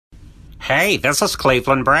Hey, this is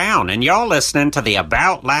Cleveland Brown, and you're listening to the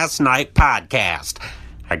About Last Night podcast.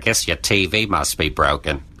 I guess your TV must be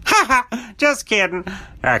broken. Ha ha, just kidding.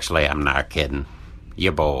 Actually, I'm not kidding.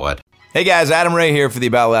 You're bored. Hey guys, Adam Ray here for the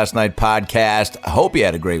About Last Night podcast. I hope you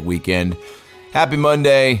had a great weekend. Happy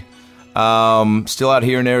Monday. Still out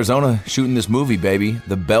here in Arizona shooting this movie, baby.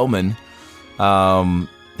 The Bellman. Having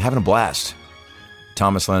a blast.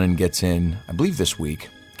 Thomas Lennon gets in, I believe this week.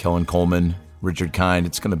 Kellen Coleman, Richard Kind.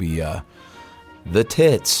 It's going to be the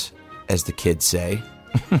tits, as the kids say.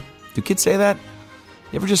 Do kids say that?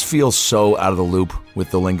 You ever just feel so out of the loop with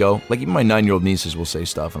the lingo? Like even my 9-year-old nieces will say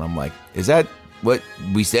stuff, and I'm like, is that what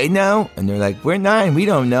we say now? And they're like, we're 9, we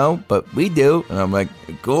don't know, but we do. And I'm like,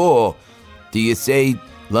 cool. Do you say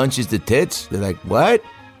lunch is the tits? They're like, what?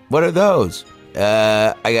 What are those?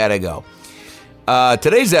 I gotta go.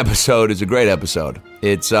 Today's episode is a great episode.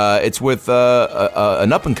 It's with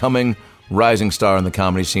an up-and-coming rising star in the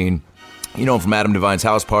comedy scene. You know him from Adam Devine's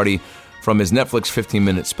House Party, from his Netflix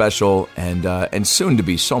 15-minute special, and soon to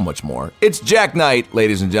be so much more. It's Jak Knight,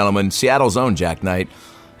 ladies and gentlemen, Seattle's own Jak Knight.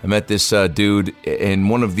 I met this dude in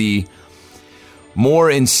one of the more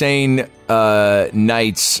insane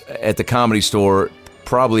nights at the Comedy Store,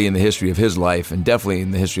 probably in the history of his life, and definitely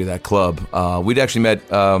in the history of that club. We'd actually met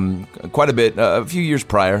quite a bit a few years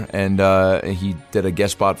prior, and he did a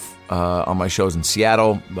guest spot on my shows in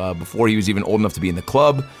Seattle before he was even old enough to be in the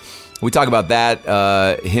club. We talk about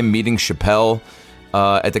that, him meeting Chappelle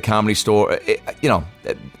at the Comedy Store.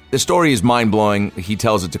 The story is mind-blowing. He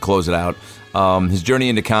tells it to close it out. His journey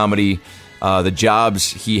into comedy, the jobs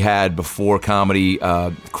he had before comedy,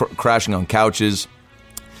 crashing on couches.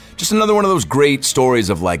 Just another one of those great stories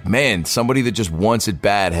of like, man, somebody that just wants it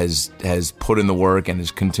bad has put in the work and is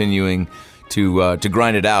continuing to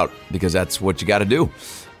grind it out, because that's what you got to do.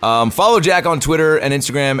 Follow Jak on Twitter and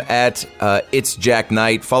Instagram at It's Jak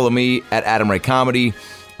Knight. Follow me at Adam Ray Comedy.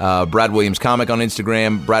 Brad Williams Comic on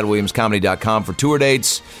Instagram. BradWilliamsComedy.com for tour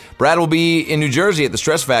dates. Brad will be in New Jersey at the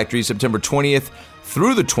Stress Factory September 20th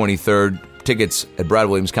through the 23rd. Tickets at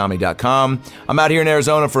BradWilliamsComedy.com. I'm out here in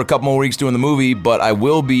Arizona for a couple more weeks doing the movie, but I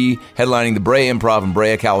will be headlining the Brea Improv in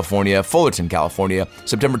Brea, California, Fullerton, California,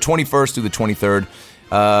 September 21st through the 23rd.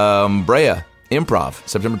 Brea Improv,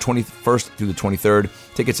 September 21st through the 23rd.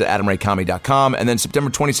 Tickets at AdamRayComedy.com. And then September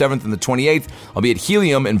 27th and the 28th, I'll be at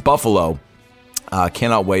Helium in Buffalo.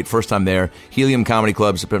 Cannot wait. First time there. Helium Comedy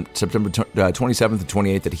Club, September 27th and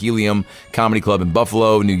 28th at Helium Comedy Club in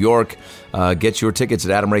Buffalo, New York. Get your tickets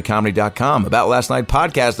at AdamRayComedy.com.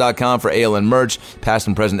 AboutLastNightPodcast.com for ALN merch, past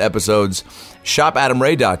and present episodes.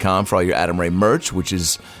 ShopAdamRay.com for all your Adam Ray merch, which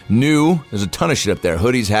is new. There's a ton of shit up there.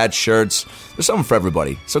 Hoodies, hats, shirts. There's something for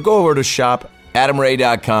everybody. So go over to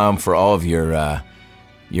ShopAdamRay.com for all of your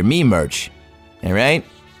me merch. All right?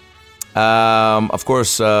 Of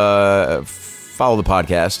course, follow the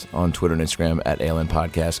podcast on Twitter and Instagram at ALN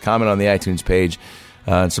Podcast. Comment on the iTunes page.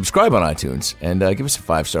 Subscribe on iTunes. And give us a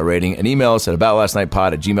 5-star rating. And email us at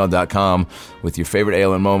aboutlastnightpod@gmail.com with your favorite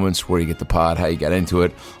ALN moments, where you get the pod, how you got into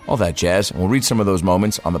it, all that jazz. And we'll read some of those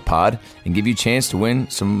moments on the pod and give you a chance to win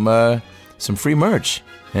some free merch.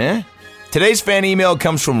 Eh? Today's fan email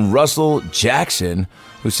comes from Russell Jackson,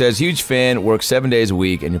 who says, huge fan, works 7 days a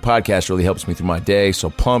week, and your podcast really helps me through my day. So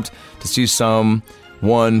pumped to see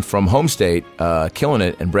someone from home state killing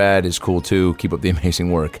it, and Brad is cool too. Keep up the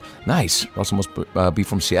amazing work. Nice. Russell must be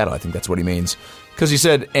from Seattle. I think that's what he means, because he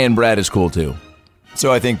said, and Brad is cool too.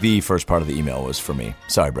 So I think the first part of the email was for me.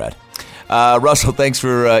 Sorry, Brad. Russell, thanks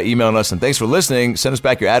for emailing us, and thanks for listening. Send us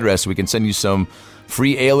back your address so we can send you some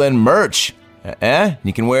free ALN merch.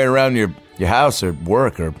 You can wear it around your house or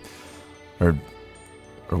work or I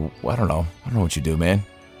don't know. I don't know what you do, man.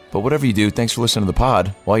 But whatever you do, thanks for listening to the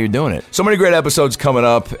pod while you're doing it. So many great episodes coming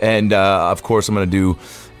up, and of course I'm going to do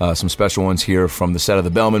some special ones here from the set of the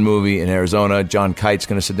Bellman movie in Arizona. John Kite's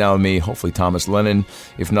going to sit down with me, hopefully Thomas Lennon.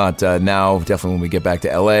 If not now, definitely when we get back to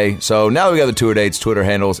LA. So now that we got the tour dates, Twitter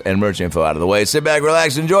handles, and merch info out of the way, sit back,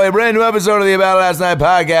 relax, enjoy a brand new episode of the About Last Night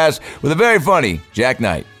podcast with a very funny Jak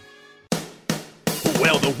Knight.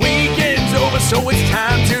 Well, the weekend's over, so it's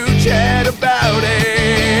time to chat about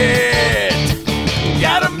it.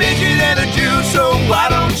 Got a midget and a Jew, so why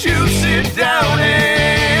don't you sit down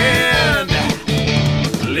and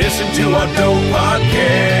listen to our dope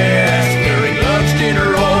podcast during lunch,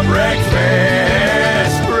 dinner, or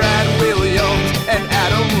breakfast. Brad Williams and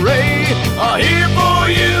Adam Ray are here for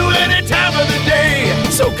you any time of the day.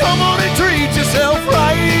 So come on and treat yourself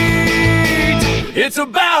right. It's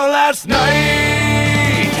about last night.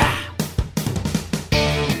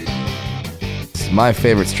 my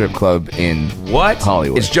favorite strip club in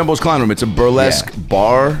Hollywood. It's Jumbo's Clown Room. It's a burlesque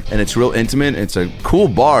bar, and it's real intimate. It's a cool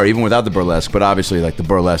bar, even without the burlesque. But obviously, like the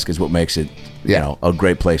burlesque is what makes it, you know, a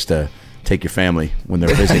great place to take your family when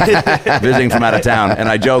they're visiting from out of town. And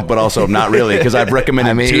I joke, but also not really, because I've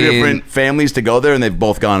recommended two different families to go there, and they've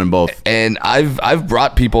both gone in both. And I've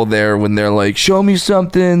brought people there when they're like, show me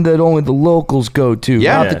something that only the locals go to,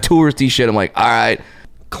 not the touristy shit. I'm like, all right.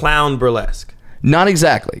 Clown burlesque. Not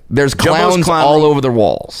exactly. There's clowns all over the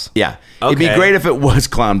walls. Yeah. Okay. It'd be great if it was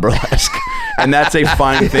clown burlesque. And that's a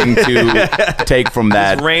fine thing to take from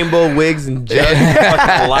that. It's rainbow wigs and just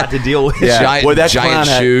a lot to deal with. Yeah. Giant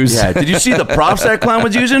shoes. Did you see the props that clown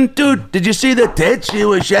was using? Dude, did you see the tits she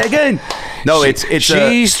was shaking? No,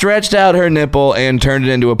 she stretched out her nipple and turned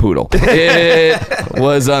it into a poodle. It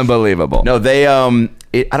was unbelievable. No, they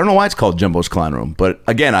I don't know why it's called Jumbo's Clown Room, but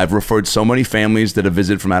again, I've referred so many families that have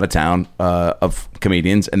visited from out of town of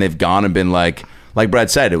comedians, and they've gone and been like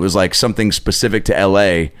Brad said, it was like something specific to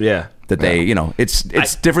LA. Yeah. That they, you know, it's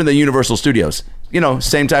different than Universal Studios. You know,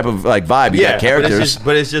 same type of like vibe. You got characters,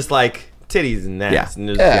 but it's just like titties and ass. Yeah. And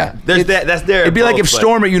there's that's there. It'd be like if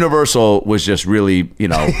Storm at Universal was just really, you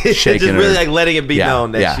know, shaking. Just really like letting it be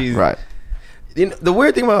known that she's right. You know, the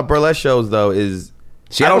weird thing about burlesque shows though is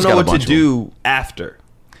I don't know what to do after.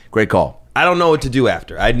 Great call. I don't know what to do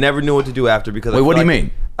after. I never knew what to do after because. Wait, what do you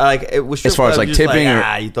mean? Like it was as far as like tipping,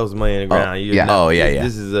 you throw some money in the ground.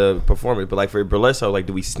 This is a performance, but like for burlesque, show, like,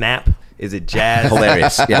 do we snap? Is it jazz?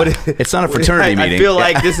 Hilarious. Yeah. It's not a fraternity meeting. I feel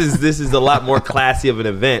like this is a lot more classy of an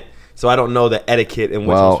event. So I don't know the etiquette in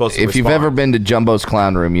which I'm supposed to if you've ever been to Jumbo's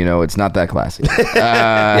Clown Room, you know it's not that classy.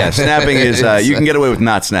 Snapping is you can get away with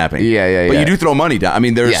not snapping. But you do throw money down. I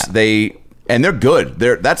mean, they're good.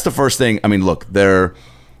 That's the first thing. I mean, look, their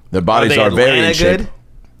bodies are very in shape. Good?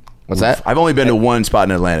 What's that? I've only been to one spot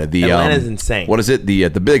in Atlanta. Atlanta's insane. What is it? The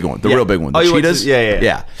big one, the real big one. The Cheetahs.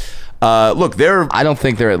 Yeah. Look, I don't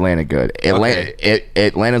think they're Atlanta good.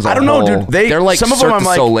 Atlanta's. I don't know, dude. They're like some of Cirque them. I'm du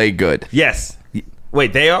like Soleil good. Yes.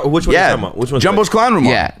 Wait, they are. Which one? Yeah. Are you talking about? Which one? Jumbo's Clown Room.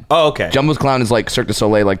 Yeah. Oh, okay. Jumbo's Clown is like Cirque du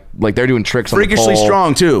Soleil, like they're doing tricks. Freakishly on the pole.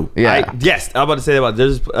 strong too. Yeah. Yes, I'm about to say that.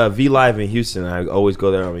 There's V Live in Houston. I always go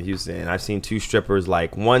there. I'm in Houston, and I've seen two strippers,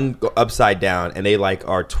 like one go upside down, and they like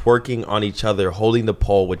are twerking on each other, holding the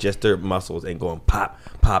pole with just their muscles and going pop,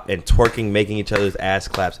 pop, and twerking, making each other's ass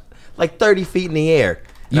claps like 30 feet in the air.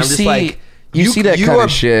 And You see that kind of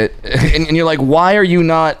shit, and you're like, why are you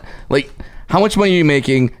not like? How much money are you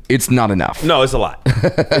making? It's not enough. No, it's a lot.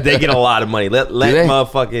 They get a lot of money. Let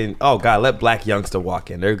motherfucking let Black Youngster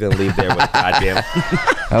walk in. They're gonna leave there with goddamn.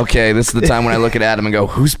 Okay, this is the time when I look at Adam and go,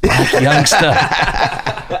 "Who's Black Youngster?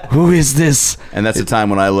 Who is this?" And that's the time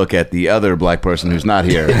when I look at the other black person who's not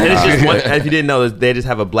here. And it's just if you didn't know, they just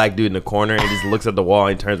have a black dude in the corner and he just looks at the wall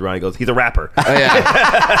and turns around and goes, "He's a rapper." Oh,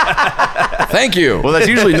 yeah. Thank you. Well, that's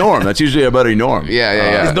usually Norm. That's usually our buddy Norm.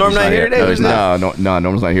 Yeah. Is Norm not here today? No, he's not. No,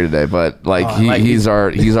 Norm's not here today. But like he's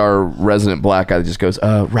our resident black guy that just goes,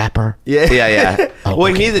 rapper. Yeah. Well,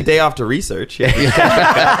 he needs a day off to research. He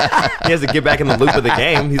has to get back in the loop of the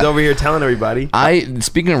game. He's over here telling everybody.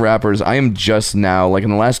 Speaking of rappers, I am just now, like in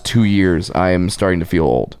the last 2 years, I am starting to feel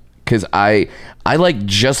old because I like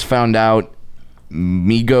just found out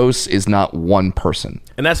Migos is not one person,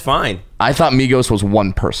 and that's fine. I thought Migos was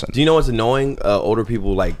one person. Do you know what's annoying? Older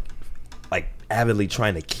people like avidly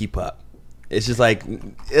trying to keep up. It's just like,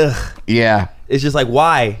 ugh. Yeah. It's just like,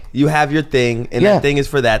 why? You have your thing, and that thing is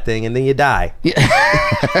for that thing, and then you die. Yeah.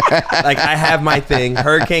 Like, I have my thing.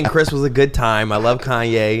 Hurricane Chris was a good time. I love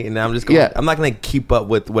Kanye, and I'm just going, I'm not going to keep up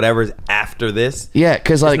with whatever's after this. Yeah,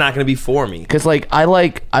 because like, it's not going to be for me. Because like, I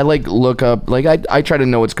look up, like I try to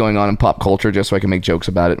know what's going on in pop culture just so I can make jokes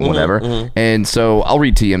about it and whatever. Mm-hmm. And so I'll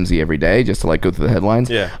read TMZ every day just to like go through the headlines.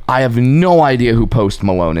 Yeah. I have no idea who Post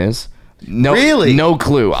Malone is. No, really? No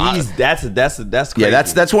clue. That's crazy. Yeah,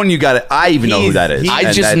 that's one you got it. I even know who that is.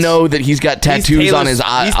 I just know that he's got tattoos on his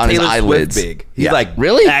eyelids. Big. He's like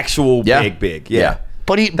really actual big. Yeah.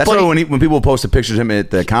 But that's why when people posted pictures of him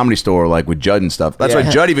at the Comedy Store, like with Judd and stuff, that's why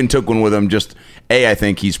Judd even took one with him. Just I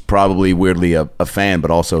think he's probably weirdly a fan,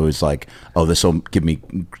 but also is like, oh, this will give me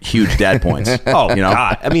huge dad points.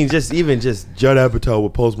 God! I mean, just Judd Apatow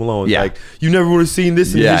with Post Malone. Yeah. Like, you never would have seen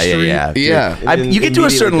this in history. Yeah. You get to a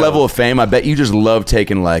certain level of fame, I bet you just love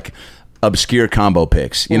taking like obscure combo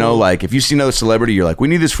pics. You know, like if you see another celebrity, you're like, we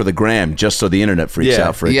need this for the gram, just so the internet freaks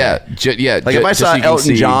out for it. Like if I saw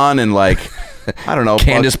Elton John and like, I don't know,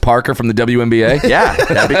 Candace Parker from the WNBA. Yeah,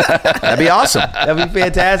 that'd be awesome. That'd be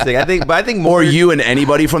fantastic. I think more. Or you and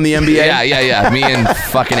anybody from the NBA. Yeah. Me and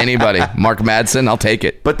fucking anybody. Mark Madsen, I'll take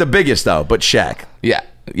it. But the biggest though, Shaq. Yeah.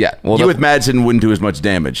 Yeah. Well, You with Madsen wouldn't do as much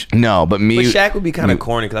damage. no, but me. But Shaq would be kind of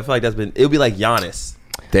corny because I feel like it would be like Giannis.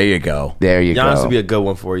 There you go. There you Giannis go. would be a good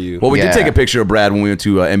one for you. Well, we did Yeah. take a picture of Brad when we went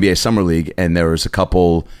to NBA Summer League, and there was a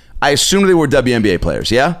couple. I assume they were WNBA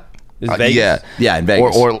players. Yeah. It's Vegas. Yeah, in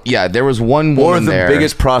Vegas. Or there was one woman Or the there.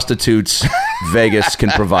 biggest prostitutes Vegas can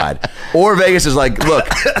provide. Or Vegas is like, look,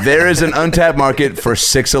 there is an untapped market for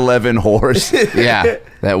 6'11" whores. Yeah,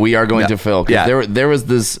 that we are going to fill. 'Cause Yeah. there was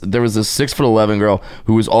this 6'11" girl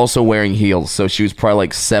who was also wearing heels, so she was probably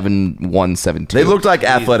like 7'1", 7'2". They looked like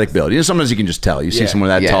athletic build. You know, sometimes you can just tell. You see Yeah. someone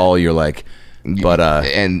that Yeah. tall, you're like, but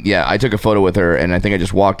and yeah, I took a photo with her, and I think I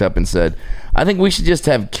just walked up and said, "I think we should just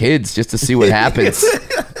have kids just to see what happens."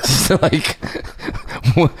 So, like,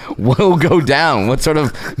 what'll go down? What sort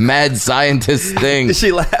of mad scientist thing? Did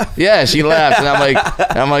she laugh? Yeah, she laughed, and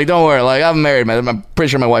I'm like, don't worry, like I'm married, man. I'm pretty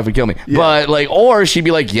sure my wife would kill me, but like, or she'd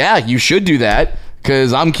be like, yeah, you should do that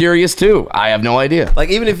because I'm curious too. I have no idea. Like,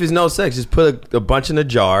 even if it's no sex, just put a bunch in a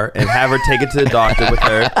jar and have her take it to the doctor with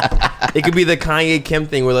her. It could be the Kanye Kim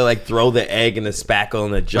thing where they like throw the egg and the spackle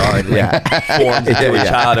in the jar and like forms into a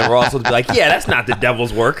child, and we're also be like, yeah, that's not the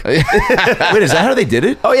devil's work. wait, is that how they did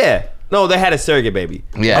it? Oh yeah, no, they had a surrogate baby.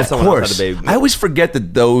 Yeah, Had of someone else course. had the baby. I always forget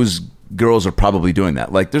that those girls are probably doing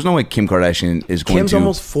that. Like, there's no way Kim Kardashian is going Kim's to.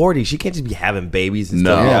 almost 40. She can't just be having babies and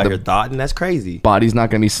No. stuff out The- here thought, and that's crazy. Body's not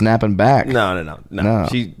going to be snapping back. No. No.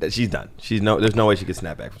 She's done. There's no way she could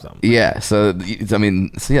snap back from something. Yeah, so I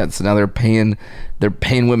mean, so now they're paying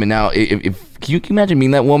women now. If can you imagine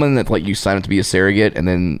being that woman that like you sign up to be a surrogate, and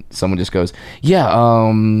then someone just goes, yeah,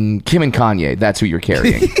 Kim and Kanye, that's who you're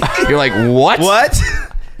carrying. You're like, what? What?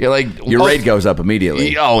 You're like, Your oh, rate goes up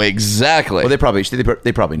immediately. Oh, exactly. Well, they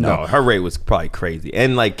probably know. No, her rate was probably crazy,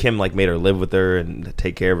 and like Kim like made her live with her and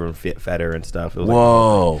take care of her and fed her and stuff. It was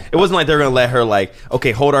Whoa. Like, it wasn't like they were gonna let her like,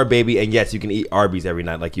 okay, hold our baby, and yes, you can eat Arby's every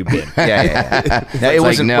night like you've been. Yeah. Now, it Like,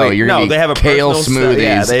 wasn't. no, wait, you're no, gonna they have a kale personal smoothies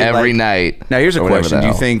yeah, they, every like- night. Now here's a or whatever question: the do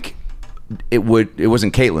you hell. think it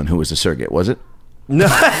wasn't Caitlyn who was the surrogate? Was it? No,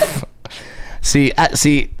 See,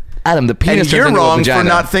 Adam, the penis. And turns you're into a wrong for vagina.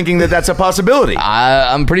 not thinking that that's a possibility.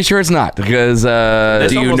 I'm pretty sure it's not because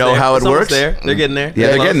It's Do you almost know there. how it It's almost works? There. They're getting there. Yeah,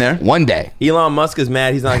 they're getting there. one day Elon Musk is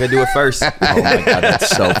mad. He's not gonna do it first. Oh my god, that's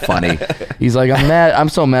so funny. he's like, I'm mad. I'm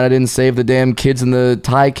so mad I didn't save the damn kids in the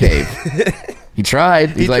Thai cave. He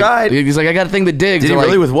tried. He's like, tried. He's like, I got a thing that digs. Did he They're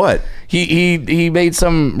really like, with what? He made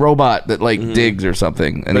some robot that like digs or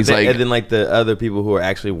something, and But he's then, like, and then like the other people who are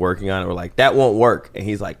actually working on it were like, that won't work. And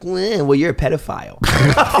he's like, well, you're a pedophile.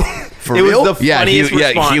 For it real? was the yeah, funniest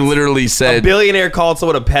response. he literally A said, billionaire called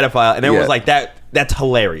someone a pedophile, and everyone was Yeah. like, that's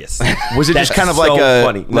hilarious. Was it just That's kind of so like a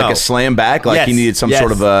funny. like No. a slam back? Like he Yes, needed some yes.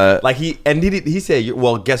 sort of a like he said,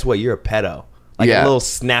 well, guess what? You're a pedo. Like Yeah. a little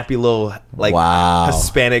snappy little like Wow.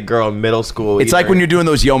 Hispanic girl in middle school. It's like when you're doing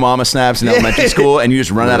those yo mama snaps in elementary school and you just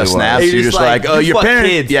run out of Really snaps. was. You're just like, oh, you your fuck parents.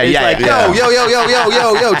 kids. Yeah, It's yeah, like, yeah. yo,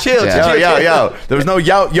 chill, Yeah. chill, Yo. There was no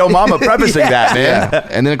yo mama prefacing that, man. yeah.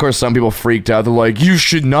 And then of course some people freaked out. They're like, you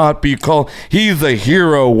should not be called. He's the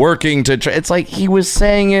hero working to. It's like he was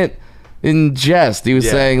saying it in jest. He was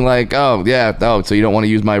Yeah. saying like, oh yeah, so you don't want to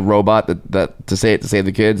use my robot that to save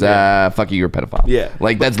the kids? Fuck you, you're a pedophile. Yeah.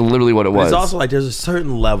 like that's literally what it But was. it's also like there's a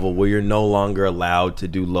certain level where you're no longer allowed to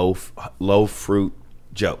do low fruit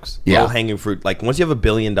jokes. Yeah. Low hanging fruit. Like once you have $1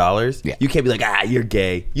 billion, Yeah. you can't be like, you're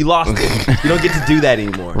gay. You lost it. You don't get to do that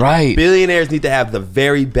anymore. Right. Billionaires need to have the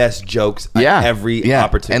very best jokes Yeah. at every yeah,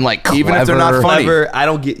 opportunity. and like Even if they're not clever. funny. Clever, I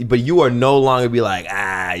don't get, but you are no longer be like,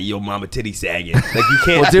 your mama titty sagging. Like you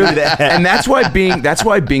can't do that. And that's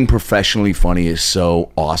why being professionally funny is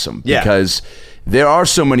so awesome. Yeah. Because there are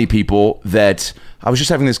so many people that I was just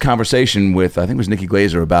having this conversation with, I think it was Nikki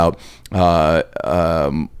Glazer, about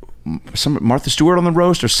some Martha Stewart on the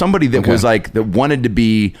roast or somebody that was like that wanted to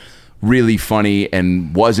be really funny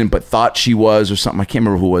and wasn't, but thought she was or something. I can't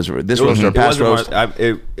remember who it was. This roast or It past wasn't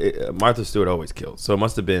roast. Martha Stewart always kills, so it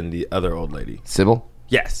must have been the other old lady. Sybil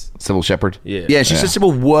Yes. Shepherd. Yeah. Yeah, she said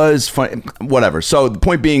Sybil was funny. Whatever. So the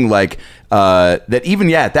point being, like, that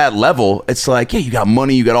even at that level, it's like, yeah, you got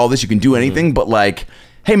money, you got all this, you can do anything, but like,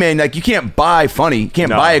 hey man, like you can't buy funny, you can't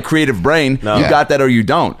No. buy a creative brain. No. You Yeah. got that or you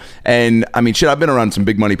don't. And I mean, shit, I've been around some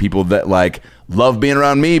big money people that like love being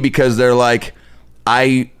around me because they're like,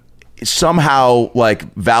 I somehow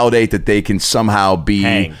like validate that they can somehow be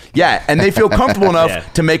Hang. yeah, and they feel comfortable enough Yeah.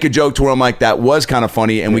 to make a joke to where I'm like, that was kind of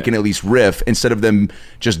funny and we can at least riff instead of them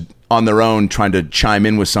just on their own trying to chime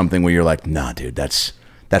in with something where you're like, nah dude, that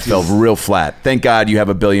fell real flat. Thank God you have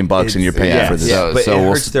 $1 billion and you're paying yeah. for this. So- but so it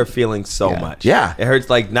we'll hurts their feelings so much. Yeah. It hurts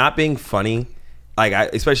like not being funny.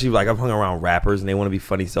 like especially like I've hung around rappers and they want to be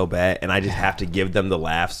funny so bad, and I just have to give them the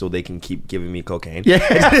laugh so they can keep giving me cocaine.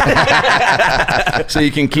 Yeah. So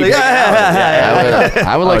you can keep.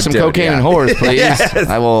 I would like some cocaine and whores, please. Yes.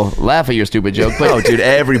 I will laugh at your stupid joke. But Dude,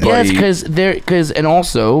 everybody. yes, because and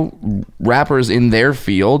also rappers in their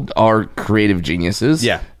field are creative geniuses.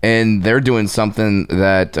 Yeah. And they're doing something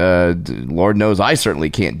that Lord knows I certainly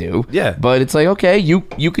can't do. Yeah. But it's like, okay, you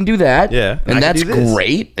can do that. Yeah. I And can that's do this.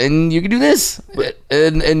 great. And you can do this.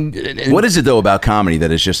 And What is it though about comedy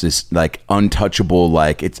that is just this like untouchable?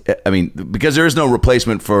 Like it's. I mean, because there is no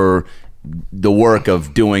replacement for the work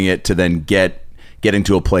of doing it to then getting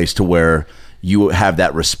to a place to where you have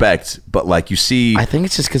that respect, but like you see, I think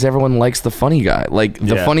it's just because everyone likes the funny guy. Like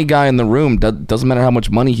the Yeah. funny guy in the room doesn't matter how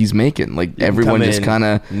much money he's making. Like everyone Come just in, kind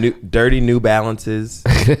of dirty New Balances,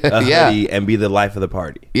 a Yeah. hoodie, and be the life of the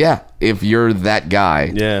party. yeah. If you're that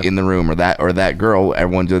guy Yeah. in the room or that girl,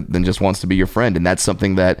 everyone then just wants to be your friend, and that's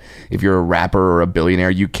something that if you're a rapper or a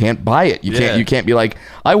billionaire, you can't buy it. You can't be like,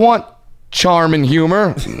 I want charm and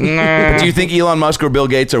humor. but do you think Elon Musk or Bill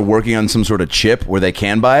Gates are working on some sort of chip where they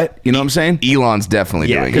can buy it? You know what I'm saying? Elon's definitely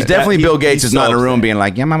Yeah, doing Because it. definitely He- Bill Gates he's is not in a so room upset. being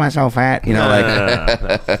like, "Yeah, mama, so fat," you know,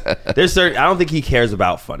 like. There's certain. I don't think he cares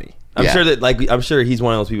about funny. I'm Yeah. sure that I'm sure he's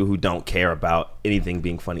one of those people who don't care about anything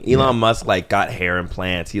being funny. Elon Musk like got hair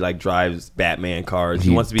implants. He like drives Batman cars. He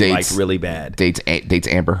wants to be dates- like really bad. Dates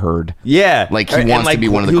Amber Heard. Yeah, Like, he And, wants to be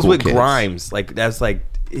one of the He was cool with kids. Grimes. Like that's like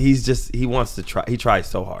he wants to try. He tries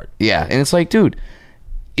so hard. Yeah, and it's like, dude,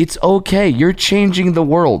 it's okay. You're changing the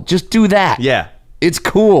world. Just do that. Yeah. It's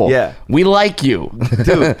cool. Yeah. We like you.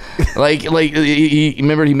 Dude. like he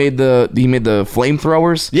remember he made the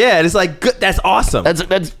flamethrowers? Yeah, and it's like good. That's awesome.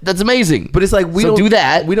 That's amazing. But it's like we So don't do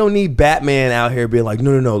that. We don't need Batman out here being like,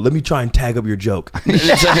 no. Let me try and tag up your joke. No.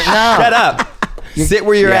 Shut up. Sit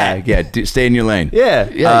where you're at. Stay in your lane. Yeah.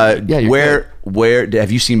 you're Where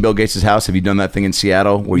have you seen Bill Gates' house? Have you done that thing in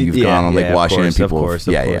Seattle where you've gone on Lake of Washington? course, and people, of course.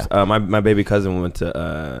 yeah. My baby cousin went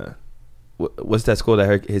to what's that school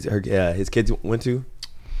that his kids went to?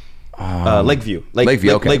 Lakeview.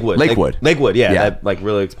 Lakeview, okay. Lakewood. Lakewood. Yeah, Yeah. that like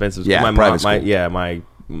really expensive. Yeah, my private mom, school.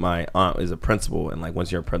 my aunt is a principal, and like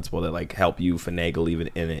once you're a principal, they like help you finagle even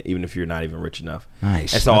in it, even if you're not even rich enough.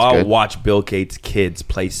 Nice. And so That's I'll good. watch Bill Gates' kids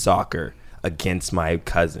play soccer against my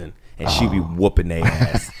cousin, and she'd be whooping their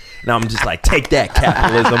ass. And I'm just like, take that,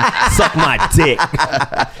 capitalism, suck my dick.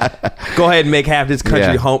 Go ahead and make half this country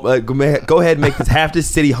Yeah. home. Go ahead and make half this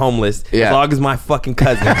city homeless. Yeah. As long as my fucking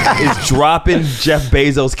cousin is dropping Jeff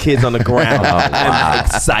Bezos' kids on the ground. I'm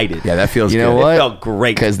excited. Yeah, that feels You good. know what? It felt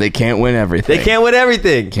great. Because they can't win everything. They can't win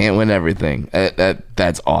everything. Can't win everything.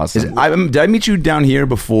 That's awesome. Did I meet you down here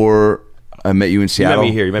before I met you in Seattle?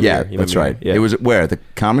 me here. You met me yeah, here. You met that's me right. here. Yeah. It was where? The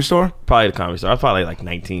Comedy Store? Probably the comedy store. I was probably like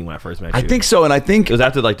 19 when I first met you. I think so, and I think it was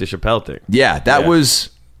after like the Chappelle thing. yeah, that Yeah. was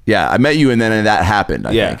I met you, and then that happened.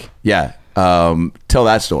 I Yeah. think. Yeah. Tell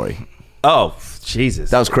that story. Oh Jesus,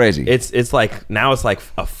 That was crazy. It's like now it's like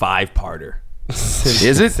a 5-parter.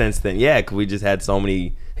 Is it? Since then? Yeah, 'cause we just had so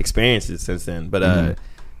many experiences since then. But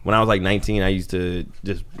when I was like 19, I used to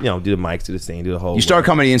just do the mics, do the scene, do the whole. You started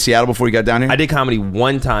comedy in Seattle before you got down here? I did comedy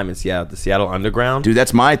one time in Seattle, the Seattle Underground. Dude,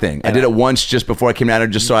 that's my thing. I did it once just before I came down here,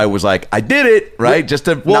 just so I was like, I did it, right? Just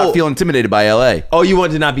to Well- not feel intimidated by LA. Oh, you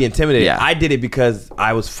wanted to not be intimidated? Yeah. I did it because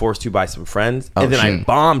I was forced to by some friends, and then I shit.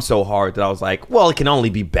 bombed so hard that I was like, well, it can only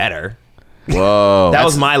be better. Whoa. That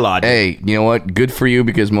was my logic. Hey, you know what? Good for you,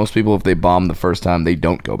 because most people, if they bomb the first time, they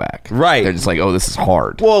don't go back. Right. They're just like, oh, this is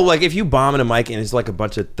hard. Well, like if you bomb in a mic and it's like a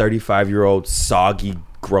bunch of 35-year-old soggy,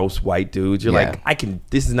 gross white dudes, you're Yeah. like,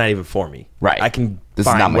 this is not even for me. Right. I can This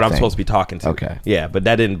is find not my what I'm thing. supposed to be talking to. Okay. Yeah, but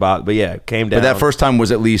that didn't bother. But yeah, it came down. But that first time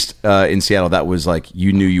was at least in Seattle. That was like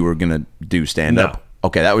you knew you were gonna do stand up. No.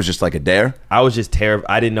 Okay, that was just like a dare. I was just terrified.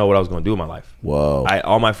 I didn't know what I was going to do in my life. Whoa.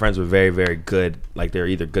 All my friends were very, very good. Like they're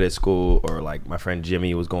either good at school or like my friend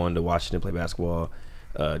Jimmy was going to Washington to play basketball.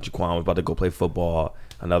 Jaquan was about to go play football.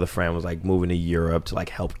 Another friend was like moving to Europe to like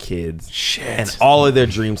help kids. Shit. And all of their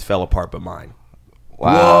dreams fell apart but mine.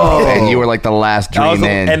 Wow. And you were like the last I was dream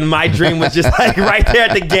in. and my dream was just like right there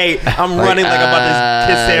at the gate. I'm running like I'm about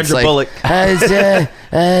to kiss it's Sandra like, Bullock.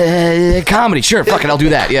 Comedy, sure, fuck it, I'll do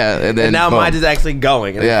that. Yeah, and then And now boom. mine is actually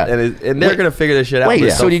going. And, Yeah. and they're going to figure this shit out. Wait, but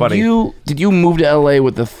it's so did funny. you move to LA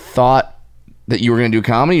with the thought that you were going to do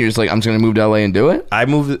comedy? You're just like, I'm just going to move to LA and do it? I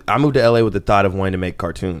moved to LA with the thought of wanting to make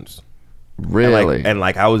cartoons. Really? And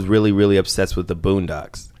I was really, really obsessed with the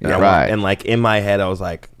Boondocks. And Yeah, I right. And like in my head, I was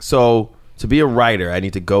like, so to be a writer, I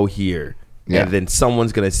need to go here. Yeah. And then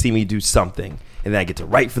someone's going to see me do something. and then I get to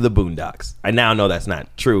write for the Boondocks. I now know that's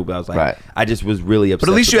not true, but I was like, I just was really upset.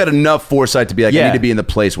 But at least you had enough foresight to be like, I need to be in the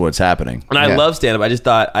place where it's happening. And I love stand-up. I just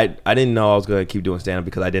thought, I didn't know I was going to keep doing stand-up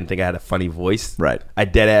because I didn't think I had a funny voice. Right. I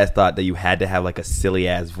dead-ass thought that you had to have like a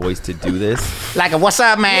silly-ass voice to do this. Like, what's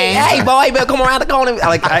up, man? Hey, boy, you better come around the corner.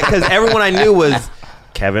 Because everyone I knew was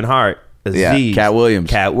Kevin Hart, Aziz, Cat Williams,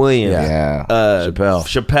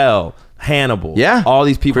 Chappelle, Hannibal. Yeah. All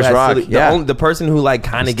these people. Chris Rock. The person who like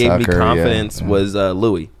kind of gave me confidence was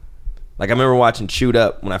Louis. Like I remember watching Chewed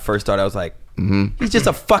Up when I first started. I was like, he's just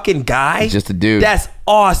a fucking guy. He's just a dude. That's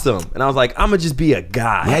awesome. And I was like, I'm gonna just be a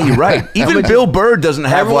guy. Yeah, you're right. Even Bill Burr doesn't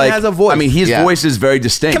have everyone has a voice. I mean, his voice is very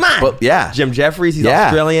distinct. Come on. But Jim Jeffries, he's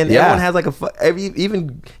Australian. Everyone has like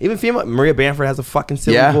even female. Maria Bamford has a fucking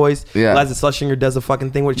silly voice. Liza Schlesinger does a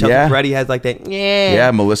fucking thing with Chelsea Peretti has like that.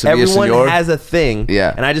 Melissa Everyone Villaseñor has a thing.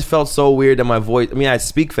 And I just felt so weird that my voice. I mean, I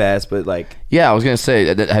speak fast, but like. Yeah, I was gonna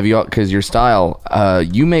say, have you? Because your style,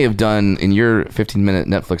 you may have done in your 15-minute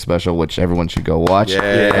Netflix special, which everyone should go watch. So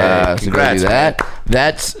go do that.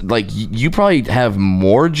 That's like you probably have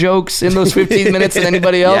more jokes in those 15 minutes than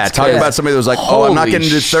anybody else. Yeah, talking about somebody that was like, "Oh, I'm not getting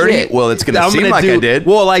to 30." Well, it's gonna seem like I did.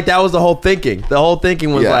 Well, like that was the whole thinking. The whole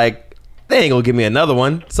thinking was like, they ain't gonna give me another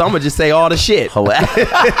one, so I'm gonna just say all the shit.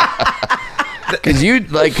 Because you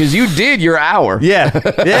did your hour. Yeah.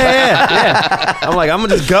 I'm like, I'm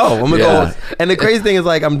gonna just go. I'm gonna go. And the crazy thing is,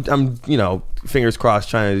 like, I'm fingers crossed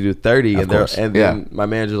trying to do 30, and then my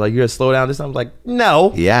manager's like, "You gotta slow down this." I'm like,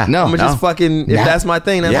 "No, no, I'm gonna just fucking if that's my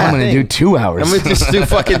thing, that's my I'm thing. gonna do 2 hours. I'm gonna just do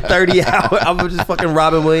fucking 30 hours. I'm gonna just fucking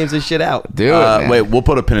Robin Williams and shit out, dude. Wait, we'll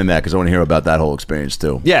put a pin in that because I want to hear about that whole experience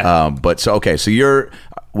too. Yeah. But so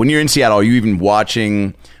when you're in Seattle, are you even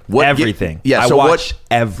watching? Everything. I watch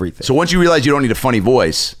everything. So once you realize you don't need a funny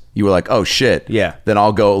voice, you were like, oh shit. Yeah. Then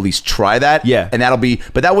I'll go at least try that. Yeah. And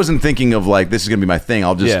but that wasn't thinking of like, this is going to be my thing.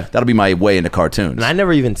 That'll be my way into cartoons. And I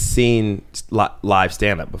never even seen live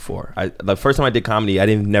stand up before. The first time I did comedy, I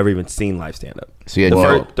never even seen live stand up. So you had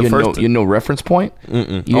no reference point?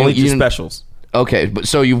 Only just specials. Okay, but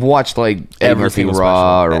so you've watched like everything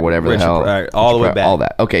Raw or whatever the hell. All the way back. All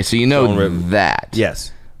that. Okay, so you know that.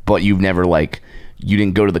 Yes. But you've never you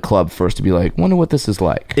didn't go to the club first to be like, wonder what this is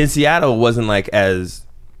like. In Seattle, it wasn't like it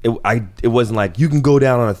wasn't like you can go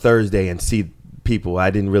down on a Thursday and see people.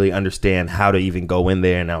 I didn't really understand how to even go in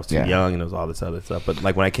there, and I was too young, and it was all this other stuff. But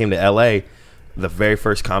like when I came to LA, the very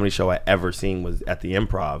first comedy show I ever seen was at the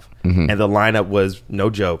Improv, and the lineup was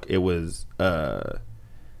no joke. It was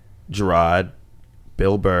Gerard,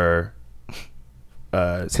 Bill Burr,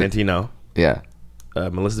 Santino,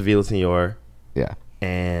 Melissa Villaseñor,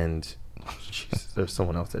 and there's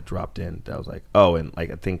someone else that dropped in that was like, and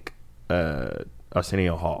like I think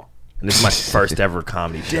Arsenio Hall. And this is my first ever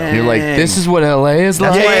comedy show. You're like, this is what LA is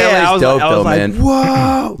like? I was like,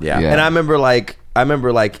 whoa. Yeah. And I remember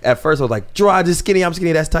at first I was like, Gerard is skinny, I'm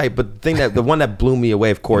skinny, that's tight. But the one that blew me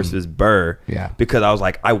away, of course, is Burr. Yeah. Because I was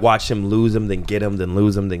like, I watched him lose him, then get him, then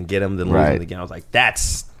lose him, then get him, then lose him again. I was like,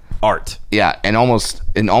 that's art. Yeah, and almost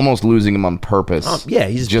losing him on purpose.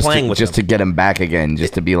 He's just playing with him. Just to get him back again,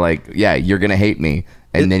 just to be like, yeah, you're gonna hate me,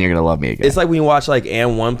 and then you're gonna love me again. It's like when you watch like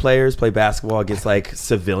ALN players play basketball against like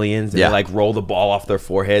civilians, and they like roll the ball off their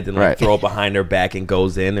forehead and like throw it behind their back and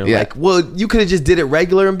goes in. And like, well, you could have just did it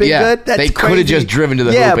regular and been good. That's they could have just driven to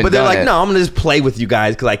the hoop. But they're like, no, I'm gonna just play with you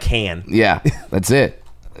guys because I can. Yeah, that's it.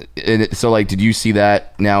 So like, did you see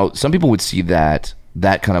that? Now, some people would see that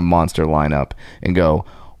kind of monster lineup and go,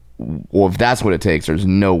 well, if that's what it takes, there's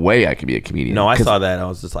no way I could be a comedian. No, I saw that. I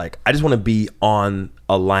was just like, I just want to be on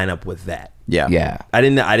a lineup with that. Yeah. I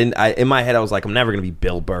didn't. In my head, I was like, I'm never gonna be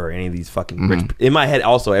Bill Burr or any of these fucking rich. In my head,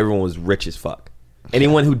 also, everyone was rich as fuck.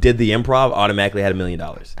 Anyone who did the Improv automatically had $1 million.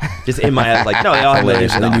 Just in my head, like, no, they all had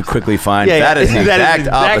millions. And then you quickly find that is the exact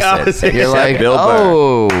opposite. You're like, Bill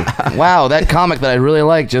Burr. Wow, that comic that I really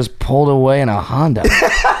like just pulled away in a Honda.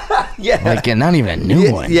 Like, and not even a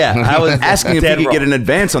new one. Yeah, I was asking if he could get an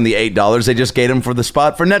advance on the $8 they just gave him for the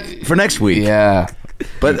spot for next week. Yeah,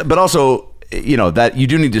 but also, that you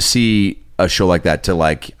do need to see a show like that to,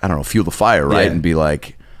 like, I don't know, fuel the fire, right? And be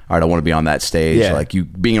like, all right, I want to be on that stage. Like, you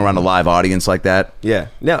being around a live audience like that. Yeah.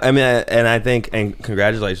 No, I mean, and I think, and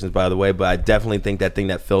congratulations, by the way, but I definitely think that thing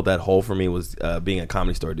that filled that hole for me was being a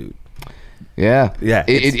Comedy Store dude. Yeah.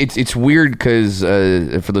 It's weird because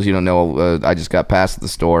for those of you who don't know, I just got past the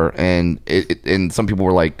store, and and some people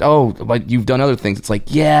were like, "Oh, like you've done other things." It's like,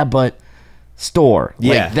 yeah, but store,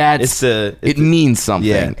 like that's it means something.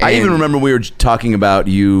 Yeah. I even remember we were talking about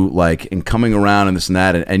you, like, and coming around and this and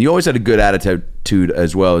that, and you always had a good attitude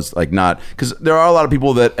as well as, like, not, because there are a lot of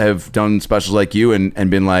people that have done specials like you and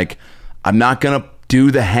been like, I'm not gonna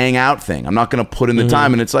do the hangout thing. I'm not gonna put in the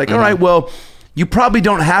time, and it's like, all right, well, you probably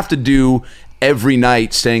don't have to do every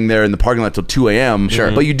night staying there in the parking lot till 2 a.m.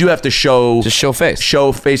 Sure. But you do have to show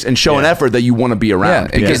face, and show an effort that you want to be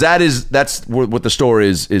around, because that's what the store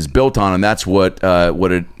is built on, and that's what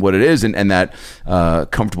it is, and that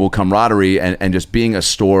comfortable camaraderie and just being a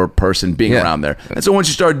store person, being around there. And so once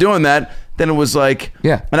you start doing that, then it was like,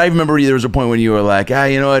 and I remember there was a point when you were like,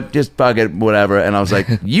 you know what, just fuck it, whatever. And I was like,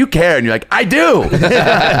 you care? And you're like, I do.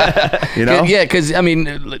 You know? Yeah, because I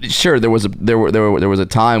mean, sure, there was a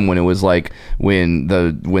time when it was like when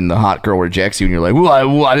the hot girl rejects you, and you're like,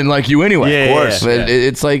 well, I didn't like you anyway. Yeah, of course, yeah. but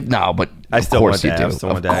it's like, no, but I still want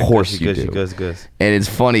that. Of course you do. Good. And it's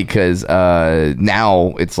funny because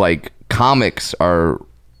now it's like comics are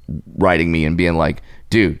writing me and being like,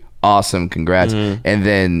 dude, awesome, congrats. And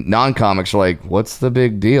then non-comics are like, what's the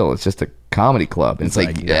big deal? It's just a comedy club. And it's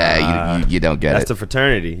like you don't get that's it. the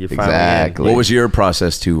fraternity. You're Exactly. finally in. What was your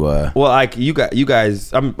process to well, like you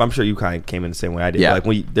guys, I'm sure you kind of came in the same way I did. Yeah. Like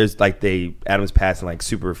when there's like Adam's passing like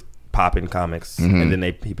super popping comics, and then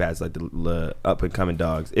he passed like the up and coming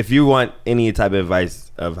dogs. If you want any type of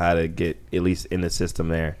advice of how to get at least in the system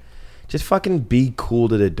there, just fucking be cool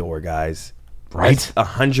to the door, guys. Right?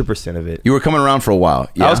 100% of it. You were coming around for a while.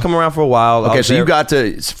 Yeah. I was coming around for a while. Okay, so you got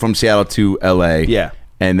from Seattle to LA. Yeah.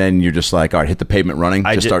 And then you're just like, all right, hit the pavement running.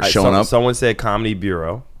 Start showing up. Someone said Comedy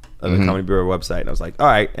Bureau, the Comedy Bureau website. And I was like, all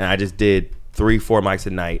right. And I just did 3-4 mics a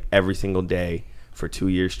night every single day for 2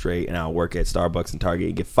 years straight. And I'll work at Starbucks and Target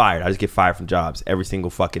and get fired. I just get fired from jobs every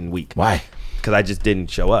single fucking week. Why? Because I just didn't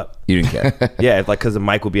show up. You didn't care. Yeah, it's like because the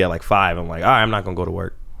mic would be at like 5. I'm like, all right, I'm not going to go to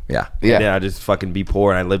work. Yeah. Yeah. And then I just fucking be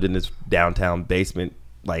poor. And I lived in this downtown basement,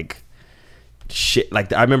 like shit.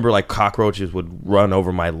 Like I remember like cockroaches would run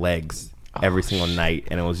over my legs every single night.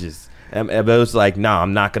 And it was just, it was like, no,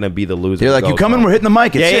 I'm not going to be the loser. You're like, you come in, we're hitting the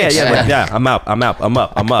mic at 6. Yeah. Like, yeah, I'm up.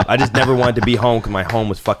 I just never wanted to be home because my home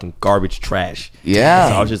was fucking garbage trash. Yeah.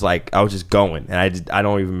 So I was just going. And I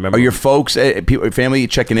don't even remember. Are your folks, family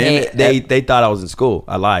checking in? They thought I was in school.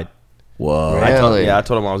 I lied. Whoa. Really? I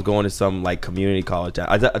told them I was going to some like community college.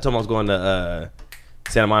 I told them I was going to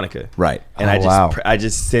Santa Monica. Right. And wow. I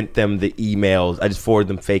just sent them the emails. I just forwarded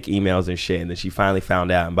them fake emails and shit. And then she finally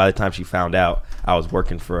found out. And by the time she found out, I was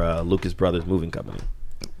working for Lucas Brothers Moving Company.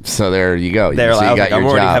 So there you go. They're so like, I'm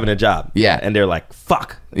already job. having a job. Yeah. And they're like,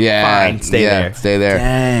 fuck. Yeah. Fine. Stay there. Stay there.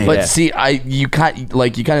 Dang. But Yeah. see, you kind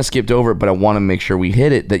of skipped over it, but I want to make sure we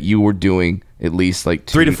hit it that you were doing at least like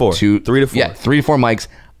 3 to 4. 3 to 4. Yeah, 3 to 4 mics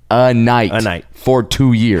a night for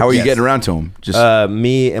 2 years. How are you Yes. getting around to them? Just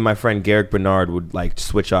Me and my friend Garrick Bernard would like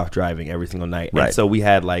switch off driving every single night. Right. And so we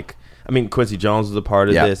had like, I mean, Quincy Jones was a part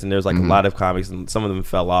of Yeah. this, and there's like a lot of comics, and some of them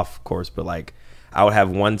fell off, of course, but like I would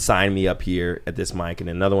have one sign me up here at this mic, and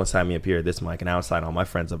another one sign me up here at this mic, and I would sign all my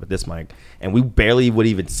friends up at this mic, and we barely would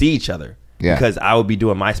even see each other. Yeah. Because I would be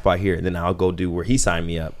doing my spot here, and then I'll go do where he signed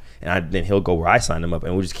me up, and then he'll go where I signed him up,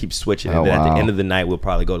 and we'll just keep switching. And then at the end of the night, we'll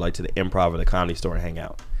probably go like to the Improv or the Comedy Store and hang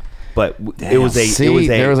out. But there was a system.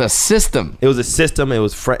 It was a system. It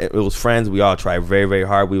was friends. We all tried very, very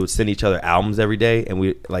hard. We would send each other albums every day, and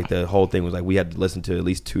we like the whole thing was like we had to listen to at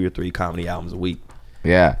least 2 or 3 comedy albums a week.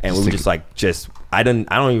 Yeah. And we were just I don't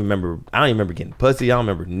even remember getting pussy. I don't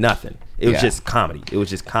remember nothing. It was just comedy. It was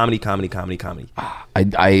just comedy.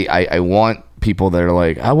 I want people that are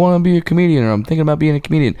like, I want to be a comedian, or I'm thinking about being a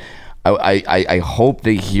comedian. I hope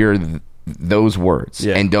they hear those words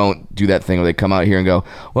and don't do that thing where they come out here and go,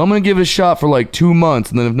 well, I'm gonna give it a shot for like 2 months,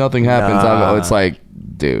 and then if nothing happens, it's like,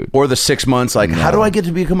 dude. Or the 6 months, like, how do I get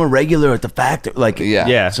to become a regular at the Factor? Like,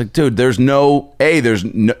 Yeah. It's like, dude,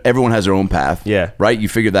 everyone has their own path. Yeah. Right? You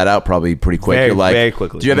figured that out probably pretty quick. Very, You're like, very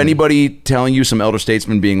quickly. Do you have anybody telling you, some elder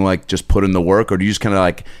statesman being like, just put in the work? Or do you just kind of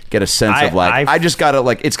like get a sense of like, I just got to,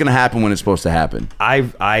 like, it's going to happen when it's supposed to happen?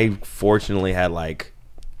 I fortunately had like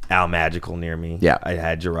Al Magical near me. Yeah. I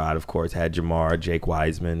had Gerard, of course. I had Jamar, Jake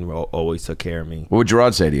Wiseman always took care of me. What would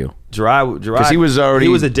Gerard say to you? Gerard, because he was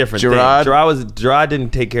a different thing. Gerard didn't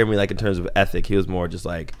take care of me like in terms of ethic. He was more just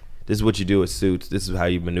like, this is what you do with suits. This is how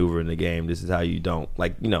you maneuver in the game. This is how you don't,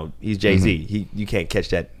 like, you know, he's Jay-Z. You can't catch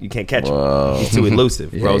that. You can't catch him. He's too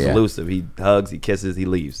elusive. Bro's elusive. He hugs, he kisses, he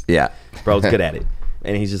leaves. Yeah. Bro's good at it.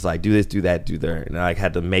 And he's just like, do this, do that, do that. And I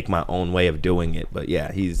had to make my own way of doing it. But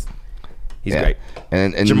yeah, he's great.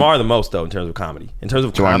 And Jamar the most, though, in terms of comedy. In terms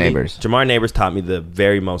of Jamar comedy, Neighbors. Jamar Neighbors taught me the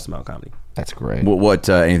very most amount of comedy. That's great. What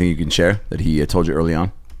anything you can share that he told you early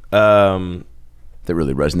on that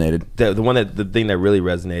really resonated? The thing that really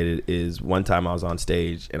resonated is one time I was on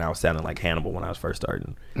stage and I was sounding like Hannibal when I was first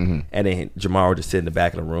starting. And then Jamar would just sit in the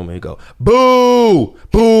back of the room and he'd go, boo,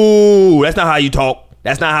 boo, that's not how you talk.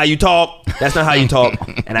 That's not how you talk. That's not how you talk.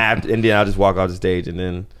 And then I'll just walk off the stage, and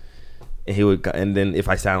then And and then if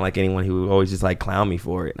I sound like anyone, he would always just like clown me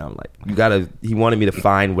for it. And I'm like, he wanted me to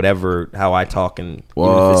find how I talk, and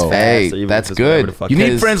Whoa. even if it's fast, Hey, or even that's if it's whatever good. the fuck You it need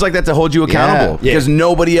is. friends like that to hold you accountable because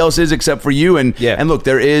nobody else is except for you. And look,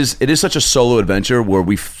 it is such a solo adventure where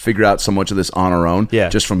we figure out so much of this on our own,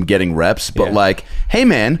 just from getting reps. But like, hey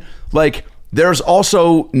man, like there's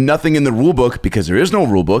also nothing in the rule book, because there is no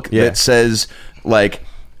rule book that says like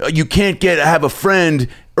you can't have a friend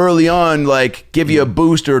early on like give you a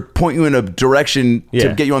boost or point you in a direction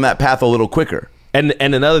to get you on that path a little quicker. And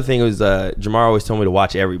another thing was Jamar always told me to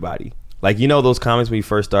watch everybody. Like, you know those comics when you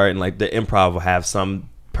first start, and like the improv will have some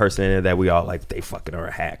person in it that we all like, they fucking are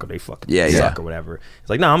a hack or they fucking suck or whatever. It's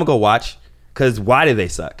like, no, I'm gonna go watch, because why do they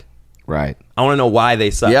suck? Right. I want to know why they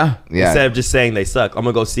suck. Yeah. Instead of just saying they suck, I'm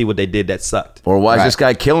gonna go see what they did that sucked. Or why is this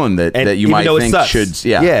guy killing that you even might though it think sucks. should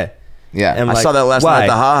Yeah. And I like, saw that last why? night at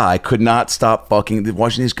the Ha. I could not stop watching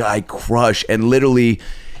this guy crush, and literally,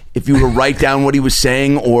 if you were to write down what he was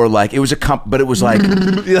saying, or like it was but it was like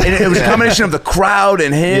it was a combination of the crowd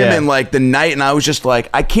and him and like the night, and I was just like,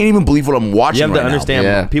 I can't even believe what I'm watching. You have right to understand,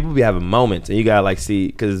 Yeah. people be having moments, and you gotta like see,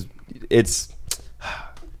 because it's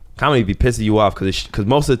comedy be pissing you off because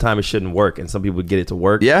most of the time it shouldn't work, and some people get it to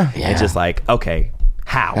work. Yeah. It's just like, okay,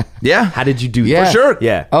 how? Yeah. How did you do Yeah. that? For sure.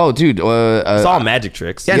 Yeah. Oh, dude. It's all magic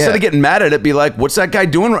tricks. Yeah, instead of getting mad at it, be like, what's that guy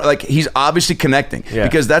doing? Like, he's obviously connecting. Yeah.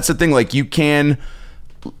 Because that's the thing, like, you can,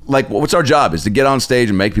 like, what's our job is to get on stage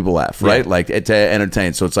and make people laugh, right? Yeah. Like, to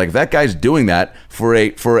entertain. So it's like, if that guy's doing that for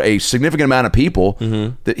a significant amount of people,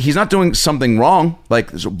 that he's not doing something wrong,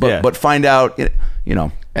 like, but find out, you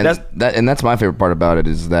know. And that's my favorite part about it,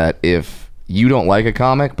 is that if you don't like a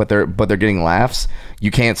comic, but they're getting laughs, you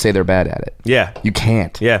can't say they're bad at it. Yeah. You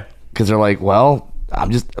can't. Yeah. Because they're like, well, I'm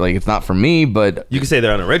just like, it's not for me, but You can say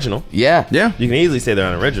they're unoriginal. yeah. Yeah. You can easily say they're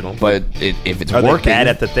unoriginal. But if it's Are working, they bad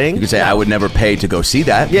at the thing? You could say, I would never pay to go see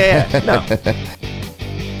that. Yeah. No.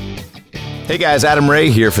 Hey guys, Adam Ray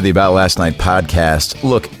here for the About Last Night podcast.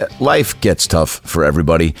 Look, life gets tough for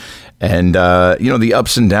everybody, and the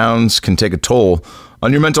ups and downs can take a toll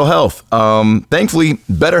on your mental health. Thankfully,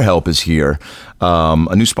 BetterHelp is here,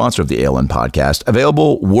 a new sponsor of the ALN podcast,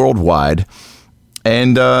 available worldwide,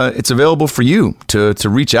 and it's available for you to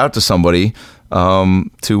reach out to somebody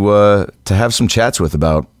to have some chats with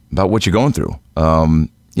about what you're going through.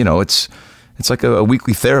 It's like a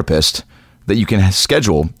weekly therapist that you can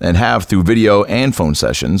schedule and have through video and phone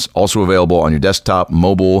sessions. Also available on your desktop,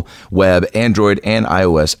 mobile, web, Android, and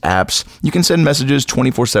iOS apps. You can send messages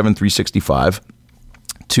 24/7, 365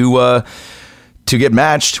 to get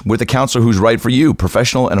matched with a counselor who's right for you.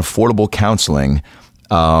 Professional and affordable counseling,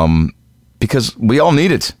 because we all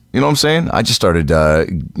need it. You know what I'm saying? I just started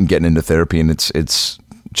getting into therapy, and it's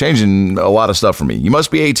changing a lot of stuff for me. You must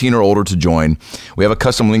be 18 or older to join. We have a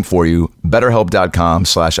custom link for you,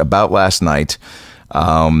 betterhelp.com/aboutlastnight.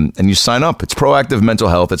 And you sign up. It's proactive mental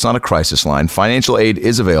health. It's not a crisis line. Financial aid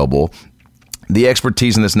is available. The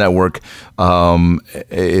expertise in this network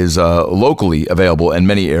is locally available in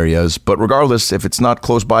many areas, but regardless, if it's not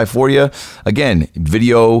close by for you, again,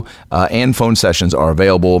 video and phone sessions are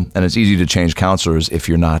available, and it's easy to change counselors if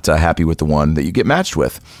you're not happy with the one that you get matched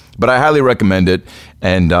with. But I highly recommend it.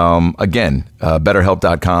 And again,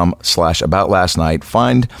 betterhelp.com/aboutlastnight.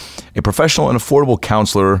 Find a professional and affordable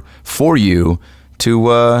counselor for you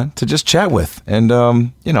to just chat with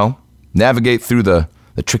and, navigate through the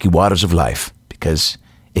tricky waters of life, because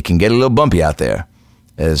it can get a little bumpy out there,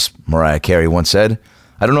 as Mariah Carey once said.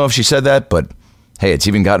 I don't know if she said that, but hey, it's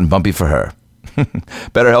even gotten bumpy for her.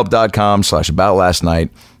 betterhelp.com/aboutlastnight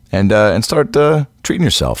and start treating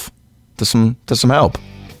yourself to some help,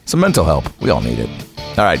 some mental help. We all need it.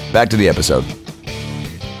 All right, back to the episode.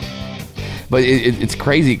 But it's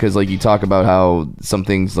crazy because, like, you talk about how some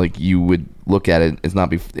things, like, you would look at it and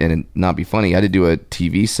not be funny. I had to do a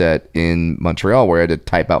TV set in Montreal where I had to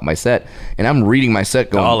type out my set, and I'm reading my set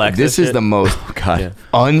going, this is the most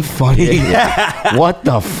unfunny. What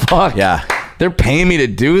the fuck? Yeah. They're paying me to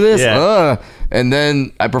do this? Yeah. And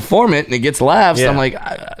then I perform it and it gets laughs. Yeah. I'm like,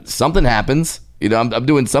 something happens. I'm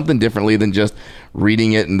doing something differently than just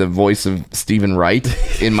reading it in the voice of Stephen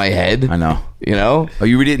Wright in my head. I know. Oh,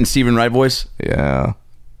 you read it in Stephen Wright voice? Yeah.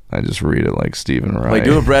 I just read it like Stephen Wright. Like,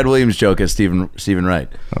 do a Brad Williams joke as Stephen Wright.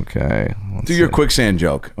 Okay. Do your quicksand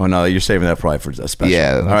joke. Oh, no, you're saving that probably for a special.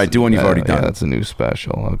 Yeah. All right, do one you've already done. Yeah, that's a new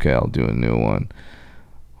special. Okay, I'll do a new one.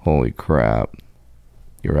 Holy crap.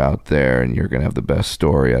 You're out there and you're going to have the best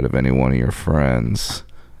story out of any one of your friends,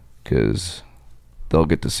 because they'll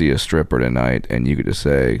get to see a stripper tonight and you get to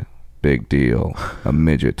say, big deal, a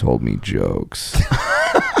midget told me jokes.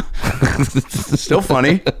 Still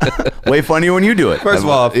funny. Way funnier when you do it. First of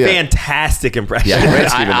all, fantastic impression.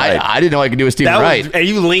 Yeah, I didn't know I could do a Stephen Wright. And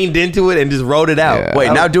you leaned into it and just wrote it out. Yeah.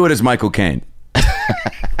 Wait, now do it as Michael Caine.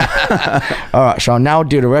 All right, so now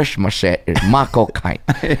do the rest of my set is Michael Caine.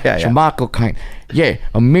 So Michael Caine. Yeah,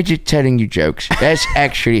 a midget telling you jokes. That's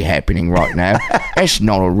actually happening right now. That's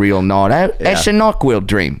not a real night out. That's a NyQuil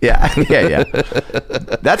dream. Yeah.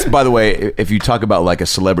 That's, by the way, if you talk about like a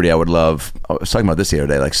celebrity, I would love. I was talking about this the other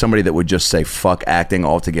day, like somebody that would just say "fuck acting"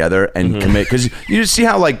 altogether and commit. Because you just see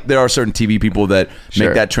how like there are certain TV people that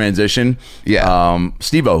make that transition. Yeah.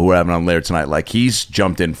 Steve-O, who we're having on later tonight, like he's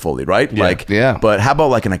jumped in fully, right? Yeah. Like, yeah. But how about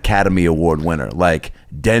like an Academy Award winner, like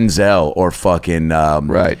Denzel or fucking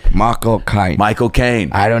Michael Caine. Michael Caine.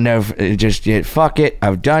 I don't know if it just did. Fuck it.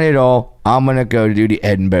 I've done it all. I'm gonna go do the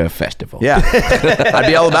Edinburgh Festival. Yeah, I'd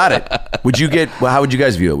be all about it. Would you get? Well, how would you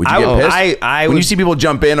guys view it? Would you get pissed? When you see people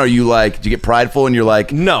jump in, are you like? Do you get prideful and you're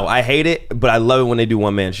like? No, I hate it, but I love it when they do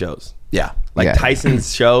one man shows. Yeah. Like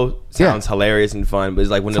Tyson's show sounds hilarious and fun, but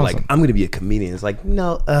it's like when they're like, I'm going to be a comedian. It's like,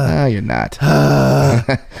 no, you're not. Now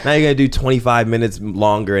you're going to do 25 minutes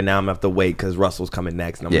longer, and now I'm going to have to wait because Russell's coming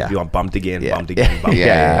next, and I'm going to be on bumped again.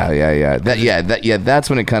 That's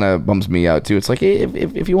when it kind of bums me out too. It's like,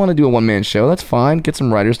 if you want to do a one man show, that's fine. Get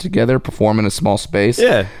some writers together, perform in a small space.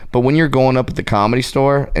 Yeah. But when you're going up at the Comedy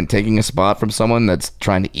Store and taking a spot from someone that's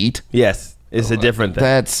trying to eat, yes, it's a different thing.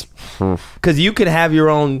 That's because you could have your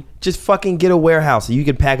own. Just fucking get a warehouse. You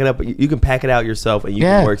can pack it up. You can pack it out yourself, and you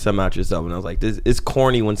can work something out yourself. And I was like, this it's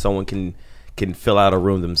corny when someone can fill out a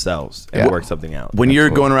room themselves and work something out. When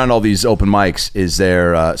you're going around all these open mics, is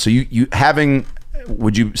there? So you having?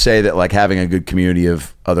 Would you say that like having a good community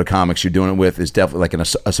of other comics you're doing it with is definitely like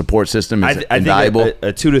a support system? Is invaluable? Think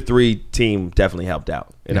a 2 to 3 team definitely helped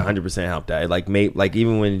out. It 100% helped out. It like made like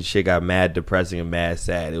even when shit got mad depressing and mad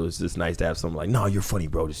sad, it was just nice to have someone like, no, you're funny,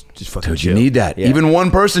 bro. Just fucking chill. You need that. Yeah. Even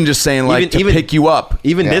one person just saying like to pick you up.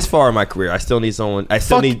 Even this far in my career, I still need someone. I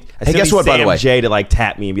still need guess what, Sam by the way? J to like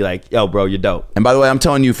tap me and be like, yo, bro, you're dope. And by the way, I'm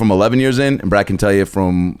telling you from 11 years in, and Brad can tell you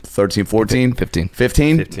from 13, 14,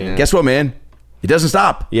 15. Guess what, man? It doesn't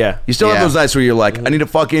stop. Yeah. You still have those nights where you're like, I need a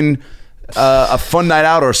fucking a fun night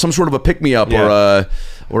out or some sort of a pick me up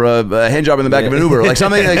or a hand job in the back of an Uber, like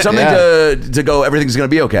something to go. Everything's gonna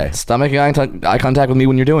be okay. Stomach eye contact with me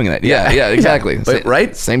when you're doing it. Yeah, exactly. But,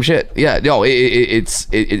 right? Same shit. Yeah, no, it's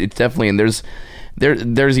definitely, and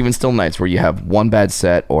there's even still nights where you have one bad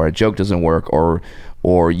set or a joke doesn't work or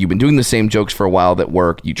you've been doing the same jokes for a while that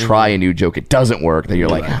work. You try a new joke, it doesn't work. Then you're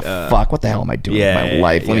like, fuck, what the hell am I doing with my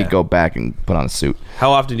life? Let me go back and put on a suit.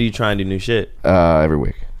 How often do you try and do new shit? Every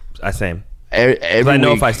week. Same. Every I know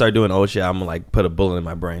week. if I start doing old shit, I'm gonna like put a bullet in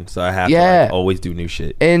my brain. So I have to like, always do new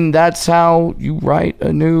shit. And that's how you write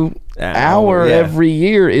a new hour every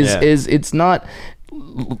year. Is it's not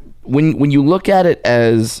when you look at it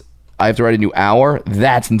as I have to write a new hour,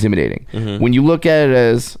 that's intimidating. When you look at it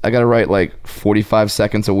as I gotta write like 45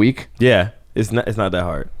 seconds a week, it's not that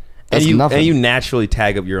hard. And you naturally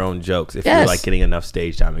tag up your own jokes if you're like getting enough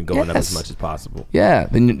stage time and going up as much as possible. Yeah,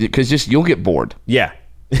 then because you'll get bored. Yeah.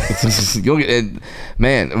 You'll get,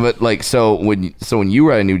 man, but like so when you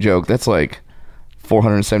write a new joke, that's like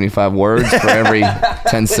 475 words for every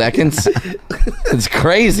 10 seconds. It's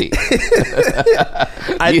crazy.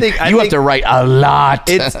 I think you have to write a lot.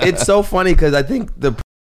 It's so funny because I think I'm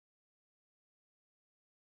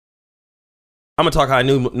gonna talk how I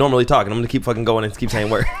normally talk, and I'm gonna keep fucking going and keep saying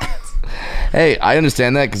words. Hey, I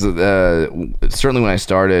understand that because certainly when I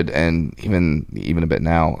started, and even a bit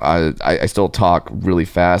now, I still talk really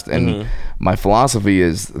fast. And my philosophy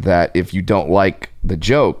is that if you don't like the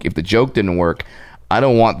joke, if the joke didn't work, I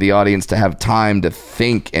don't want the audience to have time to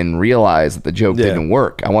think and realize that the joke didn't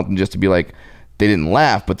work. I want them just to be like, they didn't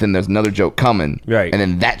laugh, but then there's another joke coming, right? And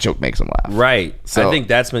then that joke makes them laugh, right? So I think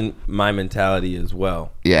that's been my mentality as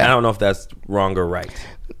well. Yeah, I don't know if that's wrong or right.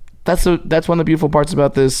 That's one of the beautiful parts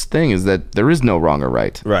about this thing is that there is no wrong or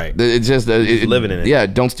right. Right. It's just living in it. Yeah.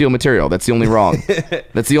 Don't steal material. That's the only wrong.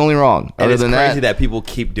 That's the only wrong. And Other it's than crazy that people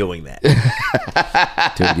keep doing that.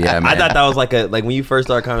 Dude, yeah, man. I thought that was like when you first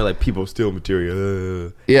started comedy, like people steal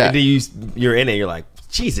material. Yeah. And then you're in it. You're like,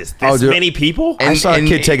 Jesus, this many people. I saw a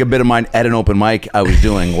kid take a bit of mine at an open mic I was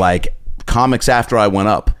doing, like comics after I went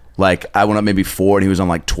up. Like I went up maybe 4 and he was on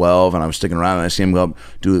like 12 and I was sticking around and I see him go up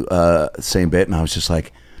do the same bit and I was just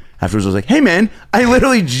like. Afterwards, I was like, hey, man, I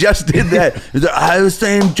literally just did that. I was the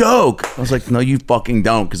same joke. I was like, no, you fucking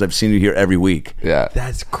don't, because I've seen you here every week. Yeah.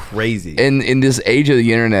 That's crazy. And in this age of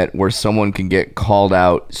the internet where someone can get called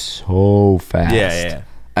out so fast. Yeah.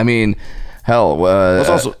 I mean, Hell,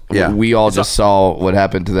 also- yeah. we all just saw what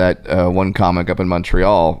happened to that one comic up in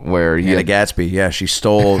Montreal where he Hannah Gatsby, yeah, she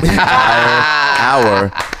stole the entire hour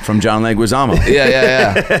from John Leguizamo.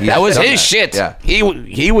 Yeah. That was his shit. Yeah.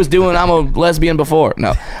 He was doing I'm a lesbian before.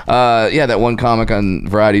 No. That one comic on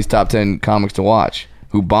Variety's top 10 comics to watch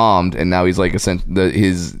who bombed, and now he's like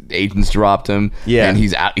his agents dropped him. Yeah. And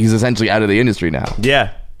he's essentially out of the industry now.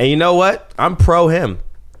 Yeah. And you know what? I'm pro him.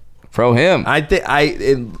 Pro him. I think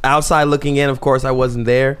outside looking in, of course, I wasn't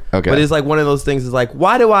there. Okay. But it's like one of those things. Is like,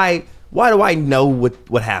 why do I know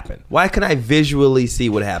what happened? Why can I visually see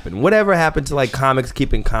what happened? Whatever happened to like comics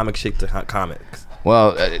keeping comic shit to comics?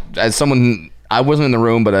 Well, as someone, I wasn't in the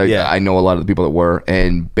room, but I know a lot of the people that were,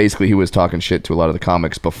 and basically he was talking shit to a lot of the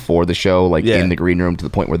comics before the show, like in the green room, to the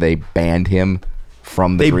point where they banned him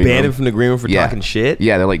from the green room. They banned him from the green room for talking shit?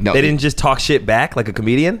 Yeah, they're like, no. They didn't just talk shit back like a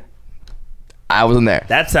comedian? I wasn't there.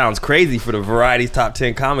 That sounds crazy for the Variety's top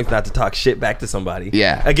 10 comics not to talk shit back to somebody.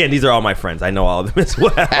 Yeah. Again, these are all my friends. I know all of them as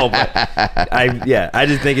well. But I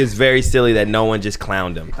just think it's very silly that no one just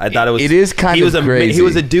clowned him. I thought it was. It is kind of crazy. He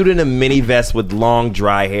was a dude in a mini vest with long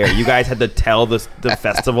dry hair. You guys had to tell the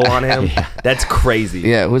festival on him. That's crazy.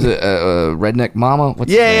 Yeah, was it Redneck Mama?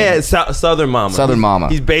 What's his name? Southern Mama. Southern Mama.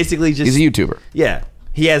 He's basically just. He's a YouTuber. Yeah.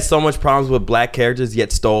 He has so much problems with black characters,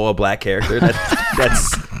 yet stole a black character.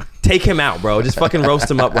 That's take him out, bro. Just fucking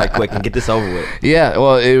roast him up right quick and get this over with. Yeah,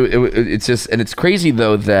 well, it's just, and it's crazy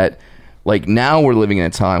though that like now we're living in a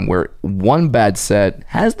time where one bad set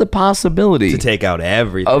has the possibility to take out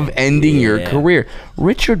everything of ending your career.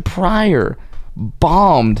 Richard Pryor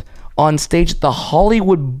bombed on stage at the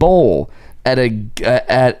Hollywood Bowl at a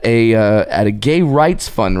gay rights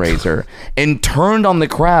fundraiser and turned on the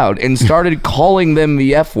crowd and started calling them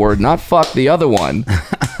the F word, not fuck the other one,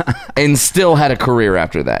 and still had a career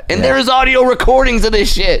after that. And there's audio recordings of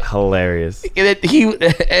this shit. Hilarious. He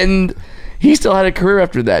still had a career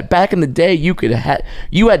after that. Back in the day, you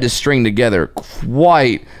had to string together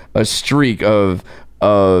quite a streak of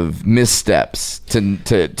missteps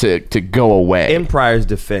to go away. In Pryor's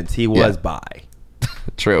defense, he was bi.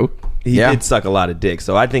 True. He did suck a lot of dick,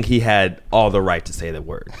 so I think he had all the right to say the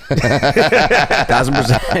word.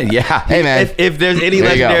 1,000%. Yeah. Hey, man. If there's any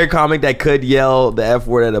legendary comic that could yell the F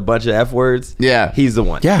word at a bunch of F words, he's the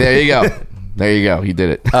one. Yeah. There you go. There you go. He did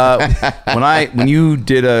it. When you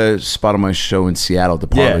did a spot on my show in Seattle at the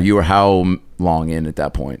Parlor, you were how long in at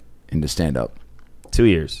that point into stand-up? 2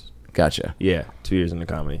 years. Gotcha. Yeah, 2 years into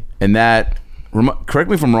comedy. And that, correct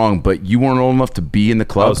me if I'm wrong, but you weren't old enough to be in the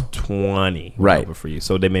club? I was 20 right for you,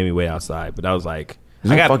 so they made me wait outside. But I was like,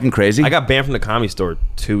 isn't that fucking crazy? I got banned from the Comedy Store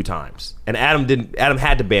 2 times, and Adam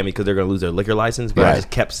had to ban me because they're gonna lose their liquor license. But I just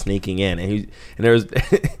kept sneaking in, and there was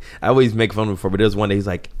I always make fun of him before, but there was one day he's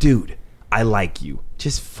like, dude, I like you,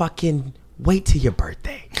 just fucking wait till your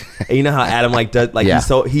birthday. And you know how Adam does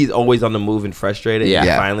he's always on the move and frustrated. Yeah. And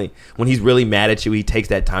finally, when he's really mad at you, he takes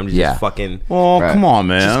that time to just fucking. Oh, come on,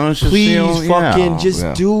 man! Please, fucking,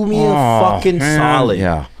 do me a fucking solid.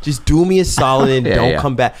 Yeah. Just do me a solid and don't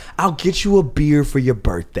come back. I'll get you a beer for your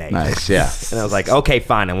birthday. Nice, yeah. And I was like, okay,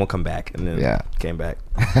 fine, I won't come back. And then came back.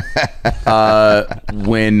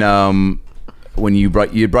 When you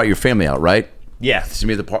brought your family out, right? Yeah,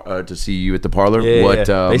 to see you at the Parlor.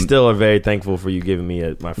 Yeah. They still are very thankful for you giving me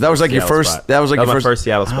my first. That was like Seattle your first. Spot. That was my first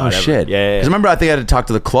Seattle spot. Oh ever. shit! Yeah. Because remember, I think I had to talk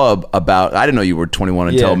to the club about. I didn't know you were 21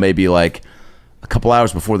 until maybe like a couple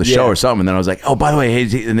hours before the show or something. And then I was like, oh, by the way,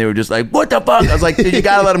 hey, and they were just like, what the fuck? I was like, dude, you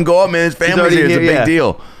gotta let him go up, man. His family's here. It's a big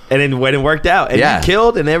deal. And then when it worked out, and you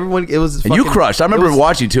killed, and everyone, it was. And you crushed. I remember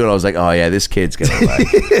watching you too, and I was like, oh yeah, this kid's gonna.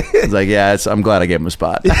 I was like, yeah, I'm glad I gave him a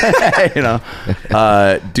spot. You know,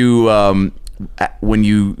 when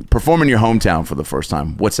you perform in your hometown for the first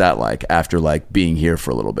time, what's that like after like being here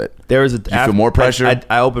for a little bit? There was you feel more pressure?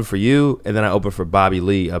 I opened for you, and then I opened for Bobby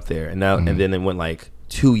Lee up there, and now and then it went like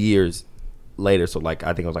 2 years later. So like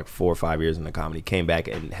I think it was like 4 or 5 years in the comedy. Came back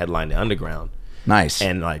and headlined the Underground. Nice.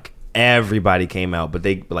 And like everybody came out, but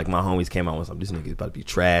my homies came out with something. This nigga's about to be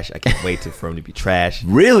trash. I can't wait for him to be trash.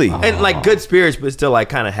 Really? And like good spirits, but still like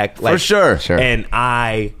kind of heck. Like, for sure. And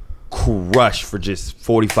I crushed for just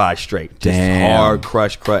 45 straight. Just hard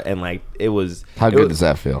crush, and like it was. How good does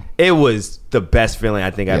that feel? It was the best feeling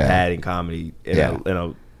I think I've had in comedy.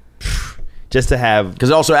 Just to have,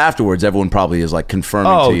 because also afterwards everyone probably is like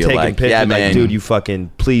confirming to you taking like, pictures, yeah, man, like, dude, you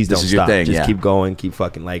fucking please don't stop. Thing, just keep going, keep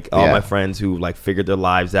fucking like all my friends who like figured their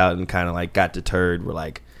lives out and kind of like got deterred were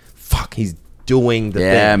like, fuck, he's doing the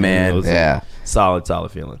thing. Man. It was solid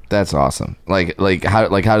feeling. That's awesome. Like how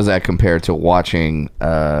does that compare to watching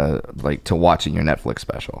your Netflix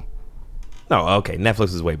special? No, okay.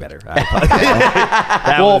 Netflix is way better.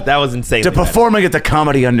 That was insane. To performing at the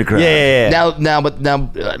Comedy Underground. Yeah. Now,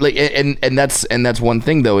 like, and that's one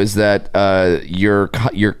thing though, is that your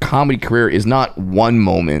comedy career is not one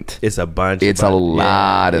moment. It's a bunch. It's a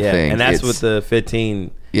lot of things, and that's what the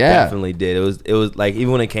 15 definitely did. It was like,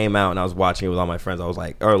 even when it came out and I was watching it with all my friends, I was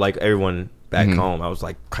like, or like everyone back home, I was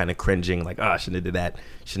like kind of cringing, like, oh, I shouldn't have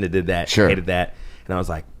did that. Sure. Hated that. And I was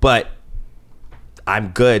like, but I'm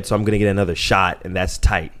good, so I'm gonna get another shot, and that's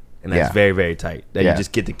tight. And that's very, very tight. That you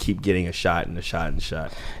just get to keep getting a shot and a shot and a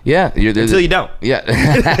shot. Yeah, until you don't. Yeah,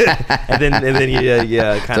 and then you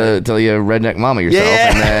kind of until you redneck mama yourself,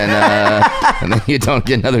 and then you don't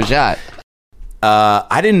get another shot.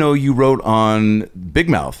 I didn't know you wrote on Big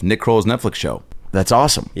Mouth, Nick Kroll's Netflix show. That's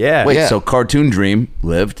awesome. Yeah. Wait, Yeah. so Cartoon Dream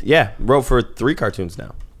lived? Yeah, wrote for 3 cartoons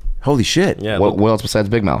now. Holy shit. Yeah. What else besides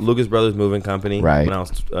Big Mouth? Lucas Brothers Moving Company. Right. When I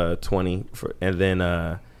was 20, and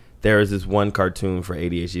then there was this one cartoon for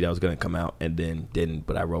ADHD that was going to come out and then didn't,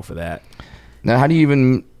 but I wrote for that. Now, how do you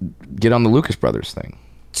even get on the Lucas Brothers thing?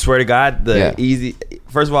 Swear to God, easy.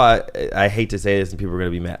 First of all, I hate to say this and people are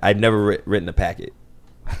going to be mad. I've never written a packet.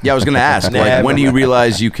 Yeah, I was going to ask, like, Never. when do you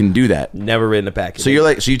realize you can do that? Never written a packet. So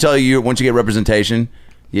you tell you once you get representation,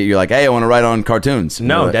 you're like, hey, I want to write on cartoons. And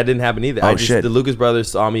No, you're like, that didn't happen either. Oh, shit. The Lucas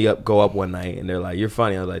Brothers saw me go up one night and they're like, "You're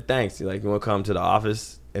funny." I was like, "Thanks." You're like, "You want to come to the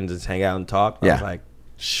office and just hang out and talk?" I was like,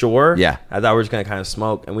 "Sure." Yeah. I thought we were just gonna kind of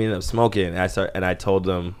smoke, and we ended up smoking. And I told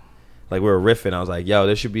them, like, we were riffing. I was like, "Yo,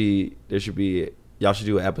 there should be y'all should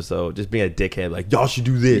do an episode." Just being a dickhead, like, y'all should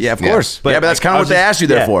do this. Yeah, of course. But that's like, kind I of was what they asked you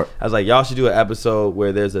there for. I was like, y'all should do an episode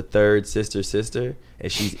where there's a third sister,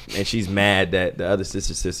 and she's mad that the other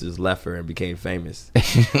sisters left her and became famous.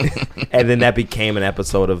 And then that became an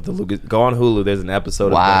episode of the Lucas. Go on Hulu. There's an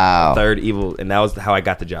episode of the third evil, and that was how I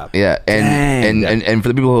got the job. Yeah, and for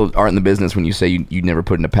the people who aren't in the business, when you say you never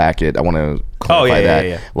put in a packet, I want to clarify that.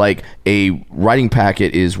 Yeah. Like, a writing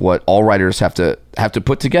packet is what all writers have to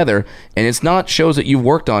put together, and it's not shows that you've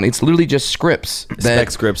worked on. It's literally just scripts. Spec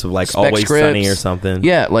scripts of like Always Sunny or something.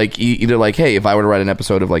 Yeah, like either like, hey, if I were to write an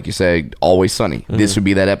episode of, like you say, Always Sunny, this would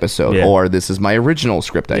be that episode, or this is my original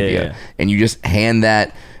script idea, and you just hand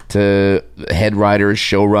that to head writers,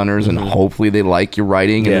 showrunners, and hopefully they like your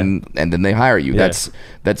writing, and then they hire you. That's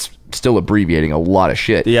still abbreviating a lot of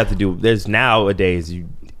shit. You have to do. There's nowadays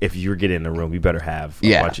if you're getting in a room, you better have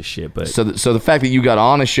a bunch of shit. But so the fact that you got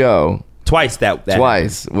on a show twice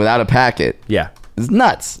without a packet, is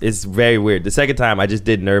nuts. It's very weird. The second time I just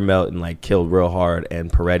did Nerd Melt and like killed real hard, and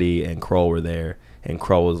Peretti and Kroll were there, and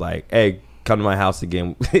Kroll was like, "Hey, come to my house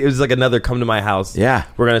again." It was like another come to my house. Yeah,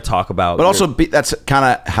 we're gonna talk about. But also, that's kind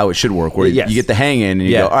of how it should work. Where you get the hang in, and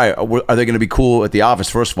you go, "All right, are they going to be cool at the office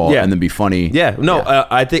first of all, and then be funny?" Yeah, no,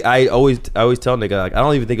 I think I always tell nigga, like, I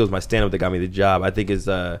don't even think it was my stand up that got me the job. I think it's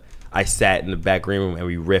I sat in the back green room and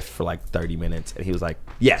we riffed for like 30 minutes, and he was like,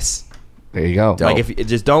 "Yes." There you go. Like, if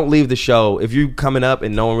just don't leave the show. If you're coming up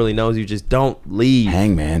and no one really knows you, just don't leave.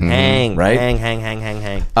 Hang, man. Hang, right?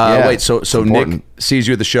 Hang. Wait, so Nick sees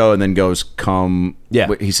you at the show and then goes, "Come." Yeah.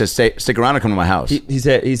 Wait, he says, stick around or come to my house. He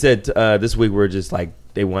said this week we're just like,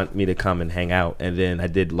 they want me to come and hang out, and then I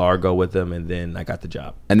did Largo with them, and then I got the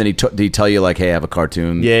job. And then did he tell you like, "Hey, I have a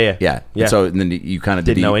cartoon"? Yeah. And so then you kind of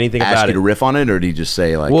didn't know anything ask about you it. to riff on it, or did he just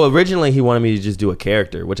say like? Well, originally he wanted me to just do a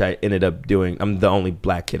character, which I ended up doing. I'm the only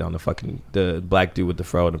black kid on the black dude with the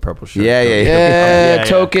fro and the purple shirt. Yeah,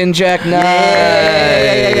 token Jak Knight.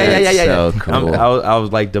 Yeah. So cool. I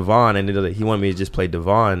was like Devon, and he wanted me to just play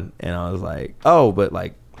Devon, and I was like, oh, but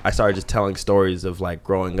like I started just telling stories of like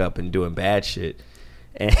growing up and doing bad shit.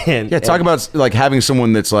 And talk about like having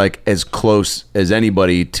someone that's like as close as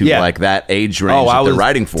anybody to like that age range that they're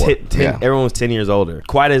writing for. Everyone was 10 years older.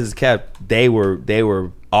 Quiet as it's kept, they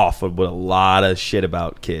were off with a lot of shit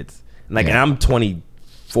about kids. And like, and I'm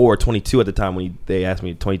 24, 22 at the time when they asked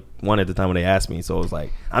me, 21 at the time when they asked me. So it was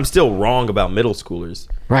like, I'm still wrong about middle schoolers,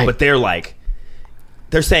 right? But they're like,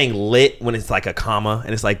 they're saying lit when it's like a comma,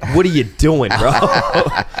 and it's like, what are you doing, bro?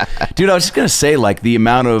 Dude, I was just gonna say, like, the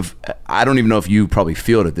amount of, I don't even know if you probably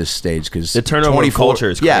feel it at this stage, because the turnover of culture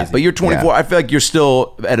is crazy. Yeah, but you're 24. Yeah. I feel like you're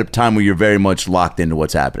still at a time where you're very much locked into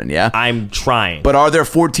what's happening. Yeah, I'm trying. But are there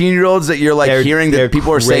 14-year-olds that you're like hearing that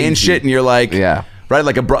people crazy. Are saying shit, and you're like, right,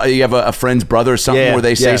 like you have a friend's brother or something where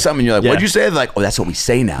they say something, and you're like, what'd you say? They're like, oh, that's what we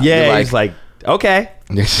say now. Yeah, you're it's like, okay.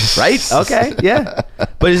 Right? Okay, yeah.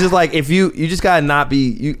 But it's just like, if you just gotta not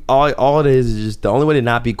be, all it is just, the only way to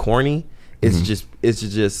not be corny is to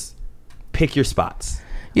just pick your spots.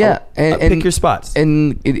 Yeah, and pick your spots.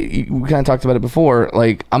 And we kind of talked about it before.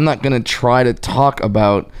 Like, I'm not gonna try to talk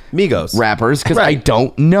about Migos rappers because I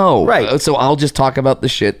don't know. Right. So I'll just talk about the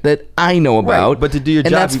shit that I know about. Right. But to do your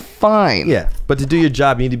and job, that's fine. Yeah, but to do your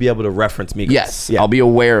job, you need to be able to reference Migos. Yes, yeah. I'll be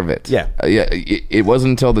aware of it. Yeah. Yeah. It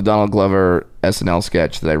wasn't until the Donald Glover SNL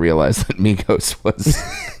sketch that I realized that Migos was.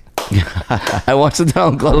 I watched the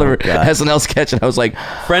Donald Glover SNL sketch and I was like,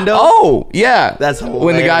 Friendo? Oh, yeah. That's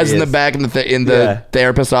when the guy's in the back in the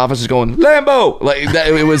therapist's office is going, Lambo! Like, that,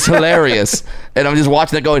 it was hilarious. And I'm just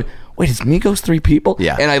watching that going, wait, is Migos 3 people?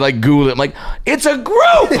 Yeah. And I like Googled it. I'm like, it's a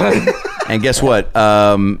group! And guess what?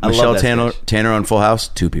 Michelle Tanner on Full House,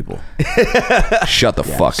 2 people. Shut the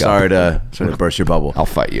fuck Sorry up. to burst your bubble. I'll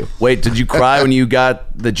fight you. Wait, did you cry when you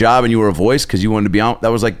got the job and you were a voice because you wanted to be on? That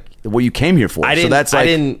was like what you came here for. I didn't. So that's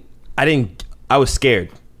like, I was scared.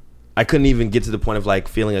 I couldn't even get to the point of like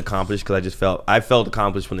feeling accomplished because I felt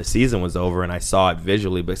accomplished when the season was over and I saw it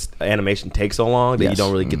visually. But animation takes so long that you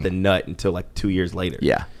don't really get the nut until like 2 years later.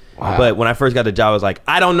 Yeah. Wow. But when I first got the job, I was like,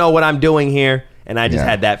 I don't know what I'm doing here, and I just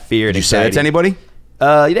had that fear. Did you say that to anybody?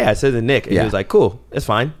 Yeah, I said to Nick, and Yeah. he was like, "Cool, it's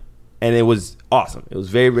fine," and it was awesome. It was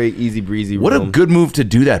very, very easy breezy. What a good move to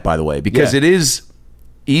do that, by the way, because it is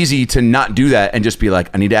easy to not do that and just be like,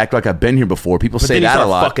 I need to act like I've been here before. People But say then you that start a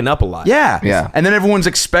lot. fucking up a lot. Yeah. And then everyone's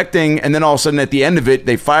expecting, and then all of a sudden at the end of it,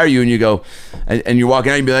 they fire you and you go, and you're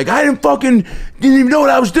walking out and you be like, I didn't even know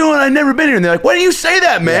what I was doing. I'd never been here. And they're like, why didn't you say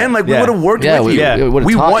that, man? Like, we would have worked with you.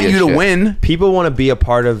 We want you to win. People want to be a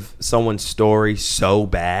part of someone's story so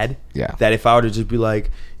bad that if I were to just be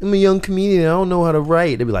like, I'm a young comedian, I don't know how to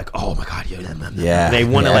write, they'd be like, oh my God, yeah. They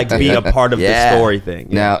want to like be a part of the story thing.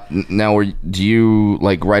 Now, do you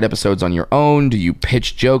like write episodes on your own? Do you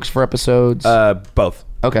pitch jokes for episodes? Both.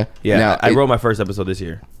 Okay. Yeah. Now, I wrote my first episode this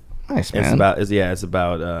year. Nice, man. It's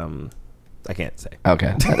about I can't say.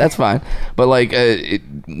 Okay, that's fine. But like,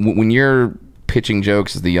 when you're pitching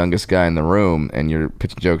jokes as the youngest guy in the room, and you're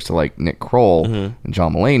pitching jokes to like Nick Kroll and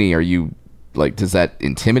John Mulaney, are you like, does that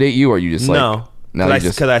intimidate you, or are you just like,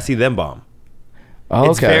 because I see them bomb. Oh,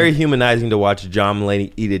 it's very humanizing to watch John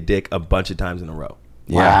Mulaney eat a dick a bunch of times in a row.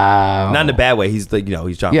 Wow. Not in a bad way. He's like,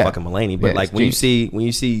 he's John fucking Mulaney, but like when genius.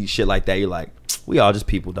 you see shit like that, you're like, we all just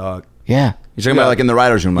people, dog. Yeah. You're talking about like in the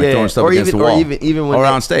writer's room, like throwing stuff against the wall. Or even when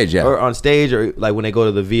on stage, Or on stage, or like when they go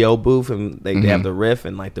to the VO booth and they have the riff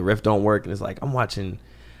and like the riff don't work, and it's like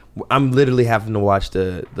I'm literally having to watch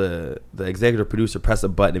the executive producer press a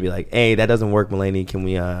button and be like, hey, that doesn't work, Mulaney. Can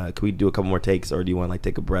we do a couple more takes, or do you want to like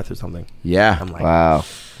take a breath or something? Yeah. I'm like, wow.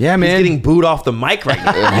 Yeah, man. He's getting booed off the mic right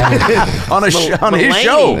now. on his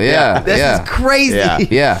show. Yeah. This is crazy.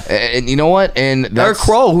 Yeah. And you know what? And Eric that's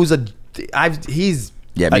Kroll, he's a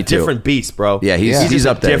me too. different beast, bro. Yeah, he's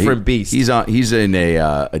up there. Different beast. He's in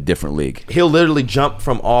a different league. He'll literally jump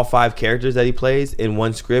from all 5 characters that he plays in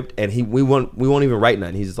one script, and we won't even write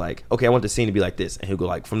nothing. He's just like, okay, I want the scene to be like this, and he'll go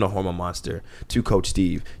like from the Hormone Monster to Coach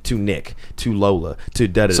Steve to Nick to Lola to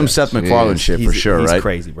da-da-da. Some Seth MacFarlane shit for sure, right? He's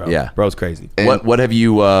crazy, bro. Yeah, bro's crazy. What have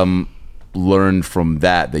you learned from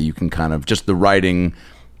that you can kind of just the writing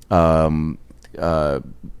room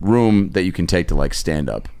that you can take to like stand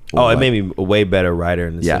up? It made me a way better writer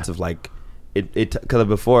in the sense of like it because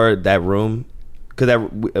before that room, because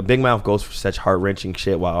that Big Mouth goes for such heart wrenching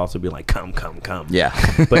shit while also being like come. Yeah,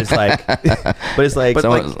 but it's like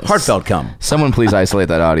heartfelt come. Someone please isolate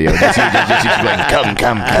that audio. Just like,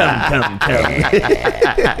 come.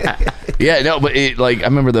 Yeah, no, but it, like I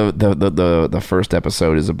remember the first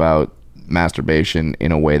episode is about masturbation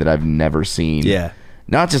in a way that I've never seen. Yeah.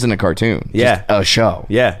 Not just in a cartoon. Yeah. Just a show.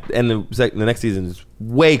 Yeah, and the next season is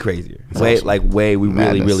way crazier. We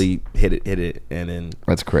Madness. really hit it, and then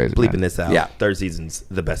That's crazy. bleeping man. this out. Yeah. Third season's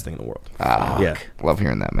the best thing in the world. Yeah. Love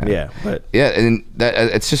hearing that, man. Yeah, but Yeah, and that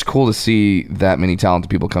it's just cool to see that many talented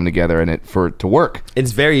people come together and for it to work.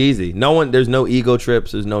 it's very easy. There's no ego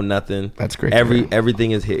trips. There's no nothing. That's great to hear.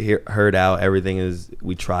 Everything is heard out. Everything is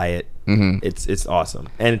we try it. Mm-hmm. It's awesome.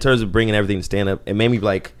 And in terms of bringing everything to stand up, it made me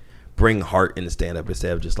like bring heart into stand up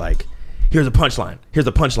instead of just like, here's a punchline.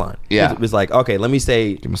 Yeah. It's like, okay, let me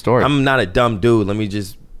say, Give 'em a story. I'm not a dumb dude. Let me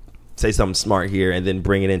just say something smart here and then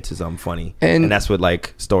bring it into something funny. And that's what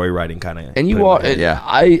like story writing kind of. And you are,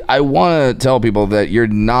 I want to tell people that you're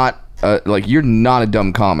not you're not a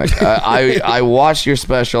dumb comic. I watched your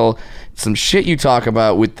special. Some shit you talk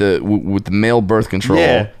about with the male birth control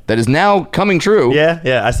that is now coming true.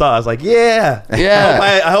 Yeah. I saw. I was like, yeah.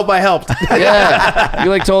 I hope I helped. Yeah, you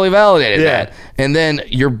like totally validated Yeah. that. And then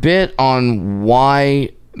your bit on why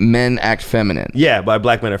men act feminine. Yeah, why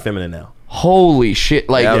black men are feminine now. Holy shit!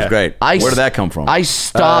 Like That was great. Where did that come from? I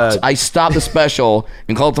stopped the special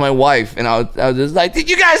and called to my wife, and I was just like, "Did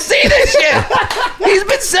you guys see this shit? He's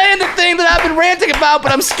been saying the thing that I've been ranting about,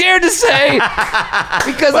 but I'm scared to say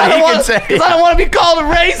because I don't want to be called a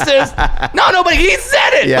racist." No, but he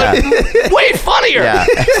said it. Yeah. But way funnier. Yeah.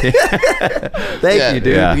 Thank you,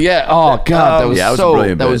 dude. Yeah. Oh god,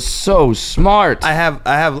 that was bit. so smart. I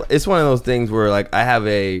have. It's one of those things where like I have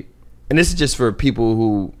and this is just for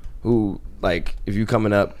people who like if you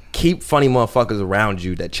coming up, keep funny motherfuckers around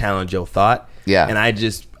you that challenge your thought. Yeah. And I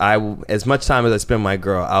as much time as I spend with my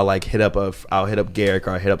girl, I'll hit up Garrick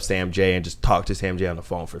or I'll hit up Sam J and just talk to Sam J on the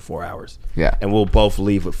phone for 4 hours. Yeah. And we'll both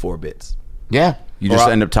leave with 4 bits. Yeah. You just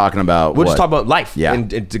end up talking about We'll just talk about life. Yeah.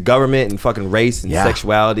 And the government and fucking race and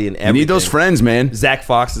sexuality and everything. You need those friends, man. Zach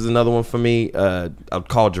Fox is another one for me. I'll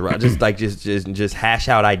call Gerard. Just hash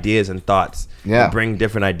out ideas and thoughts. Yeah. And bring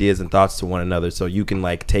different ideas and thoughts to one another so you can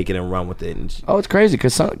like take it and run with it. Oh, it's crazy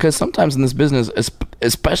because sometimes in this business,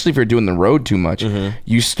 especially if you're doing the road too much,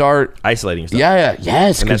 you start isolating yourself. Yeah,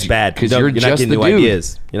 yes, And that's bad because you're just not getting the new dude.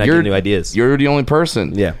 ideas. You're not getting new ideas. You're the only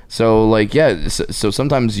person. Yeah. So like, so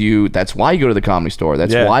sometimes that's why you go to the Comedy Store.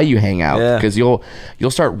 That's why you hang out because you'll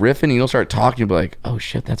start riffing and you'll start talking. You'll be like, oh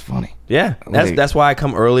shit, that's funny. Yeah, that's why I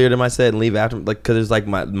come earlier to my set and leave after, like, because there's like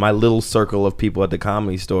my little circle of people at the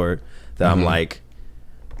Comedy Store that I'm like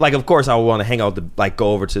of course I want to hang out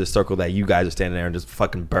go over to the circle that you guys are standing there and just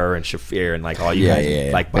fucking Burr and Shafir and like all you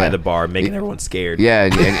guys by the bar making everyone scared. Yeah,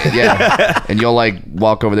 and you'll like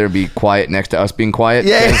walk over there and be quiet next to us being quiet.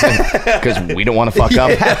 Because we don't want to fuck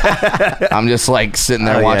up. I'm just like sitting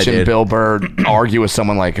there watching Bill Burr argue with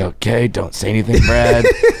someone like, okay, don't say anything, Brad.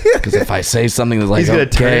 Because if I say something that's like, he's gonna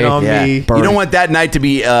turn it on me. You don't want that night to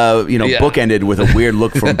be bookended with a weird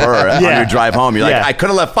look from Burr on your drive home. You're like, I could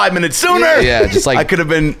have left 5 minutes sooner. Yeah, just like I could have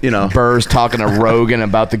been, Burr's talking to Rogan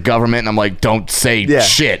about the government, and I'm like, don't say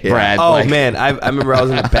shit, Brad. Oh like, man, I remember I was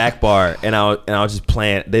in the back bar and I was just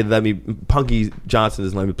playing. They let me, Punky Johnson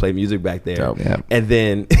just let me play music back there. Dope. Yeah. And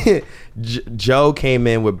then Joe came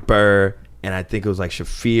in with Burr, and I think it was like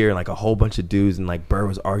Shafir and like a whole bunch of dudes, and like Burr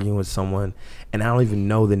was arguing with someone, and I don't even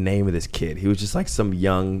know the name of this kid. He was just like some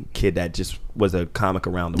young kid that just was a comic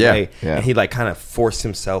around the way, and he like kind of forced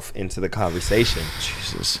himself into the conversation.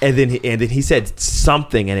 Jesus. And then he said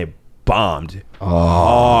something, and it bombed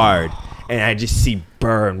hard, and I just see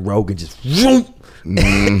Burr and Rogan just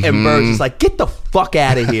and Burr's just like, get the fuck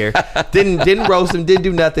out of here. Didn't roast him, didn't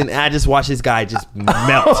do nothing. And I just watched this guy just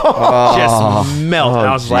melt. Just melt. And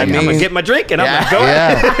I was like, I'm gonna get my drink and I'm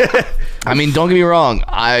gonna go. I mean, don't get me wrong.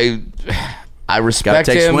 I respect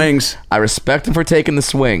Gotta take him. swings. I respect him for taking the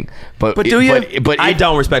swing, but do you? But I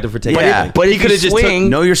don't respect him for taking it. But he if could you have just swing,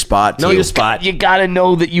 Know your spot. know too. your spot. you gotta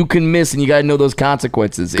know that you can miss, and you gotta know those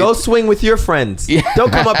consequences. Go swing with your friends.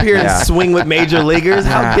 Don't come up here and swing with major leaguers.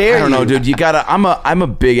 How dare you? I don't know, dude. You gotta. I'm a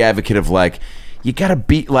big advocate of like, you gotta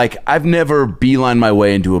be like. I've never beeline my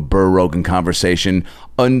way into a Burr Rogan conversation,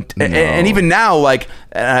 and even now, like,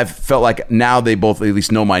 and I've felt like now they both at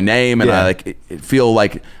least know my name, and I like feel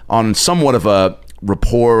like on somewhat of a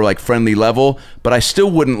rapport, like friendly level, but I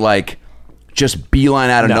still wouldn't like just beeline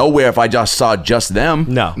out of nowhere if I just saw just them.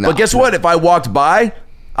 No. But guess what? If I walked by,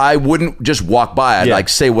 I wouldn't just walk by. I'd like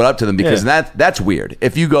say what up to them because that's weird.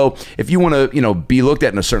 If you want to, be looked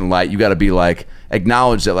at in a certain light, you got to be like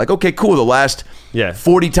acknowledge that, like, okay, cool. The last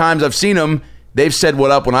 40 times I've seen them, they've said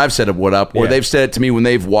what up when I've said what up, or they've said it to me when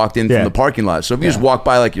they've walked in from the parking lot. So if you just walk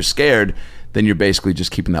by like you're scared, then you're basically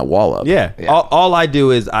just keeping that wall up. Yeah. All I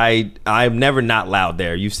do is I'm never not loud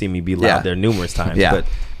there. You've seen me be loud there numerous times. But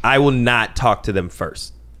I will not talk to them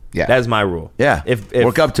first. Yeah. That is my rule. Yeah. If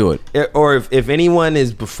work up to it. Or if anyone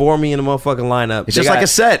is before me in the motherfucking lineup, it's just like a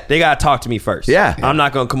set. They gotta talk to me first. Yeah. I'm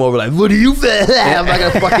not gonna come over like, what do you think? I'm not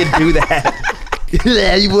gonna fucking do that.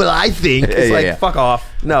 What I think. It's fuck off.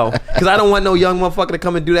 No. Because I don't want no young motherfucker to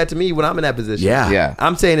come and do that to me when I'm in that position. Yeah.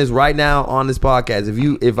 I'm saying this right now on this podcast.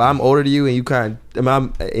 If I'm older than you and you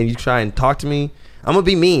try and talk to me, I'm gonna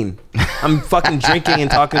be mean. I'm fucking drinking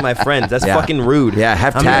and talking to my friends. That's fucking rude. Yeah,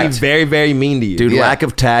 have I'm tact. gonna be very, very mean to you. Dude, lack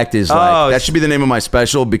of tact is like, that should be the name of my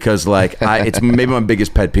special because like it's maybe my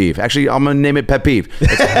biggest pet peeve. Actually, I'm gonna name it pet peeve.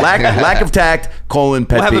 It's lack of tact, pet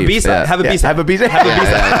peeve. Have a B-side. Have a B-side. Have a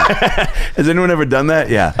B-side. Has anyone ever done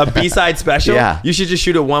that? Yeah. A B-side special? Yeah. You should just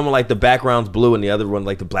shoot a one where like the background's blue and the other one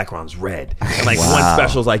like the background's red. And like one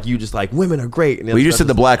special's like you just like women are great. And Well, you just said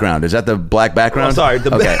the black round. Is that the black background? I'm sorry.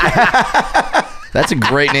 Okay. That's a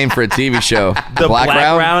great name for a TV show. The black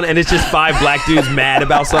round, and it's just 5 black dudes mad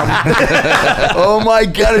about something. Oh my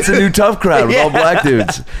god, it's a new tough crowd with all black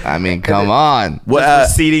dudes. I mean, come on.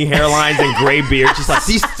 Receding hairlines and gray beards. Just like,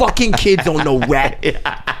 these fucking kids don't know rap.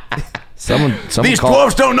 Someone These called,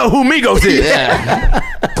 dwarfs don't know who Migos is. Yeah.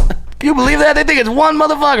 Can you believe that? They think it's one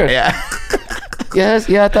motherfucker. Yeah. Yes,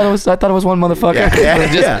 yeah, I thought it was one motherfucker.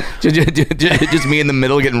 Just me in the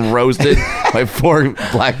middle getting roasted by 4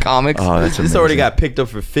 black comics. Oh, that's This already got picked up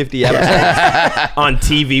for 50 episodes on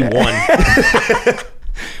TV One.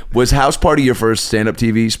 Was House Party your first stand-up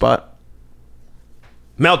TV spot?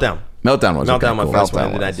 Meltdown Was my cool. first one, Meltdown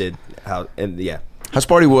and then I was. did House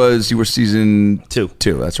Party was, you were season 2.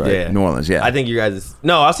 That's right. Yeah. New Orleans, yeah. I think you guys.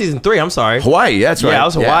 No, I was season 3. I'm sorry. Hawaii, that's right. Yeah, I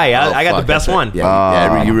was Hawaii. I got fuck, the best that's right. one.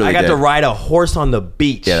 Yeah, you really I got did. to ride a horse on the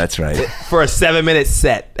beach. Yeah, that's right. For a 7-minute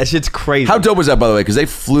set. That shit's crazy. How dope was that, by the way? Because they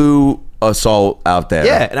flew us all out there.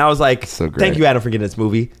 Yeah, and I was like, So great. thank you, Adam, for getting this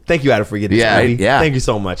movie. Thank you, Adam, for getting this Yeah, movie. yeah. Thank you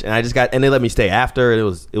so much. And I just got, and they let me stay after, and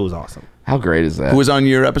it was awesome. How great is that? Who was on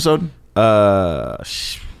your episode?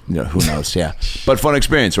 Fantastic. Who knows? Yeah, but fun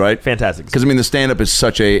experience, right? Because I mean, the stand-up is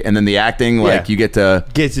such a, and then the acting, like you get to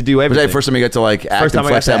do Was everything. that the first time you got to like act First and time I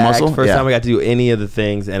flex got to that act, muscle? First Yeah. time I got to do any of the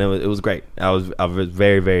things, and it was great. I was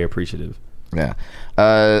very, very appreciative. Yeah.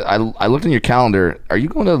 I looked in your calendar. Are you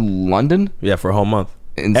going to London? Yeah, for a whole month.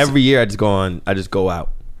 And Every year I just go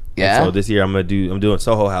out. Yeah? And so this year I'm doing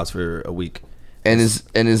Soho House for a week. And is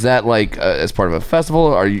that like as part of a festival?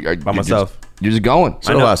 Or are you By myself. You're just going.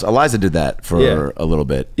 So know. us. Eliza did that for Yeah. a little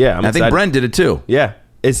bit. Yeah, I'm And I think excited. Brent did it too. Yeah.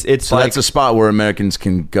 It's So like that's a spot where Americans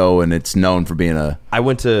can go, and it's known for being a. I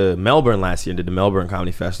went to Melbourne last year and did the Melbourne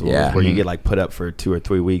Comedy Festival, Yeah. where you get like put up for 2 or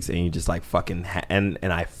 3 weeks, and you just like fucking and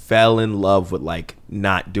I fell in love with like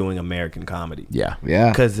not doing American comedy. Yeah.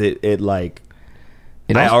 Yeah. Because it like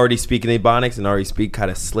It I also- already speak in Ebonics and already speak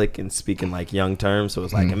kind of slick and speak in like young terms, so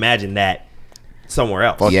it's like imagine that somewhere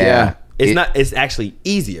else. Fuck Yeah. yeah. It's actually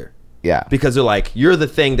easier. Yeah. Because they're like, you're the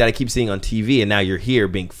thing that I keep seeing on TV, and now you're here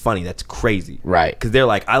being funny. That's crazy. Right. Because they're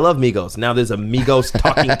like, I love Migos. Now there's a Migos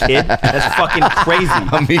talking kid. That's fucking crazy.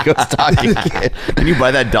 Amigos talking kid. Can you buy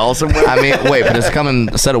that doll somewhere? I mean, wait, but it's coming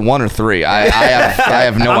a set of 1 or 3. I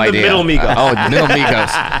have no I'm the idea. middle Migos. Oh, middle Migos.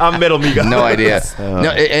 I'm middle Migos. No idea. No,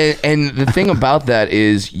 and the thing about that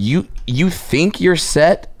is you think your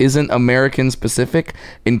set isn't American specific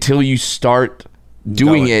until you start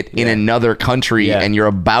doing Going, it in yeah. another country, Yeah. and you're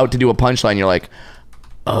about to do a punchline. You're like,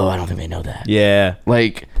 oh, I don't think they know that. Yeah.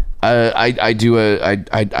 Like I do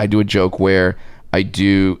a joke where I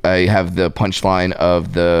have the punchline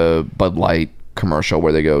of the Bud Light commercial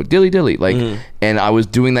where they go dilly dilly, like, and I was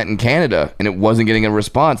doing that in Canada and it wasn't getting a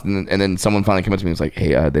response, and then someone finally came up to me and was like,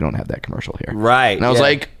 hey, they don't have that commercial here, Right, and I was yeah.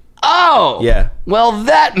 like, oh Yeah. well,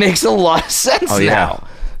 that makes a lot of sense Oh, yeah. now.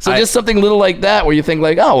 So just something little like that where you think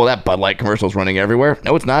like, oh well, that Bud Light commercial is running everywhere.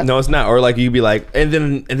 No, it's not. No, it's not. Or like you'd be like, and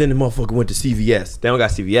then the motherfucker went to CVS. They don't got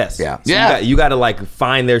CVS. Yeah. So Yeah. You got to like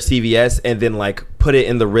find their CVS and then like put it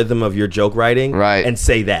in the rhythm of your joke writing. Right. And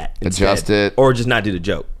say that. Adjust instead. it. Or just not do the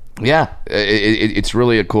joke. Yeah, it's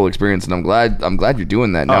really a cool experience, and I'm glad you're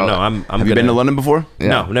doing that. Oh no, I'm Have you been to London before?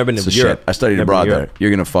 No, I've never been It's to the Europe. shit. I studied Never abroad been to there. Europe. You're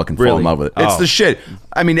gonna fucking fall Really? in love with it. It's Oh. the shit.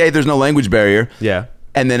 I mean, there's no language barrier. Yeah.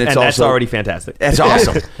 And then it's that's also already fantastic. It's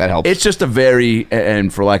awesome. That helps. It's just a very,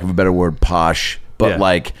 and for lack of a better word, posh. But Yeah.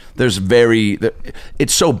 like, there's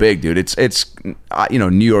it's so big, dude. It's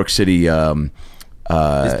New York City.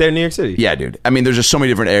 It's there in New York City. Yeah, dude. I mean, there's just so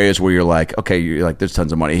many different areas where you're like, okay, you're like, there's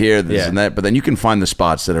tons of money here, this Yeah. and that. But then you can find the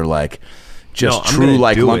spots that are like, just No, I'm true, gonna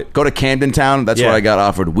like, do it. go to Camden Town. That's Yeah. where I got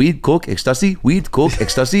offered weed, coke, ecstasy, weed, coke,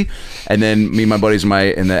 ecstasy. And then me and my buddies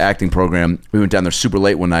in the acting program, we went down there super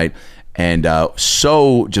late one night, and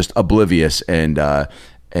so just oblivious and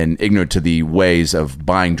ignorant to the ways of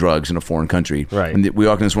buying drugs in a foreign country. Right. And we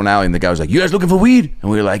walked in this one alley, and the guy was like, "You guys looking for weed?"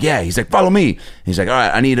 And we were like, "Yeah." He's like, "Follow me." And he's like, "All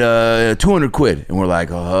right, I need 200 quid." And we're like,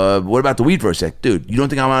 "What about the weed first?" He's like, "Dude, you don't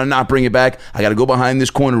think I'm gonna not bring it back? I got to go behind this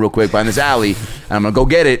corner real quick, behind this alley, and I'm gonna go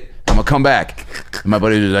get it. I'm gonna come back." And my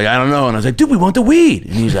buddy was like, "I don't know." And I was like, "Dude, we want the weed."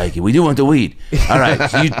 And he's like, "We do want the weed." All right,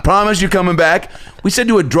 so you promise you're coming back? We said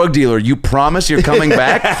to a drug dealer, "You promise you're coming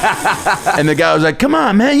back?" And the guy was like, "Come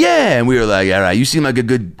on, man, yeah." And we were like, "All right, you seem like a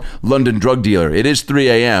good London drug dealer. It is 3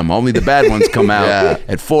 a.m. Only the bad ones come out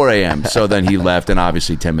at 4 a.m. So then he left, and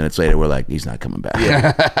obviously 10 minutes later, we're like, "He's not coming back."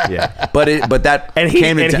 Yeah. But that And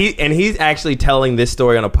he's actually telling this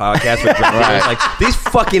story on a podcast with drug dealers. Like, these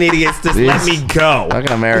fucking idiots just let me go.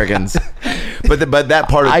 Fucking Americans. but that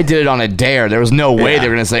part of I did it on a dare. There was no way Yeah. they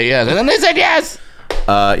were gonna say yes, and then they said yes.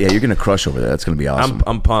 yeah, you're gonna crush over there. That's gonna be awesome.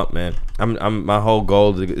 I'm pumped, man. I'm my whole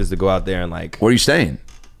goal is to go out there and like Where are you staying?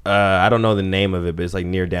 I don't know the name of it, but it's like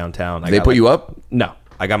near downtown. They put you up? No.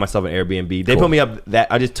 I got myself an Airbnb. They Cool. put me up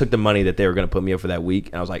I just took the money that they were gonna put me up for that week,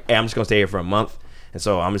 and I was like, hey, I'm just gonna stay here for a month. And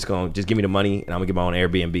so I'm just gonna give me the money, and I'm gonna get my own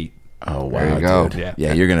Airbnb. Oh wow, There you go. dude.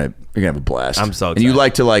 Yeah, you're gonna have a blast. I'm so And you excited.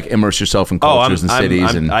 like to like immerse yourself in cultures and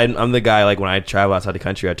cities. I'm the guy, like, when I travel outside the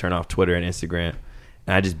country, I turn off Twitter and Instagram,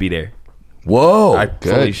 and I just be there. Whoa, I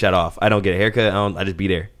fully shut off. I don't get a haircut. I just be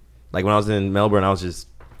there. Like when I was in Melbourne, I was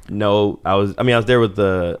there with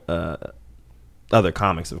the other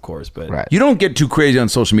comics, of course, but Right. you don't get too crazy on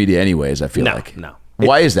social media, anyways. I feel like no.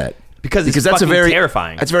 Why is that? Because that's that's fucking a very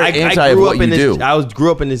terrifying. That's very I anti of grew what up in you this, do. I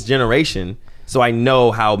grew up in this generation, so I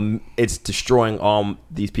know how it's destroying all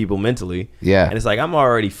these people mentally. Yeah. And it's like, I'm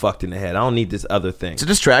already fucked in the head. I don't need this other thing. It's a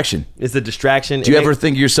distraction. It's a distraction. Do you ever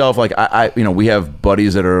think to yourself, like, we have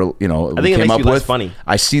buddies that are, we think it came makes up you less with. funny.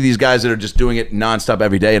 I see these guys that are just doing it nonstop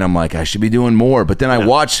every day, and I'm like, I should be doing more. But then I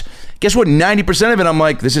watch, guess what? 90% of it, I'm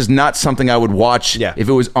like, this is not something I would watch if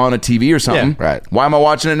it was on a TV or something. Yeah. Right. Why am I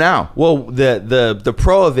watching it now? Well, the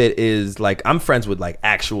pro of it is, like, I'm friends with, like,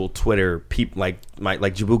 actual Twitter people, like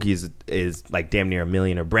Jabuki is like damn near 1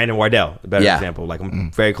 million, or Brandon Wardell, a better example. Like,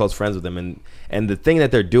 I'm very close friends with them, and the thing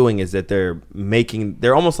that they're doing is that they're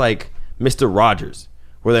almost like Mr. Rogers,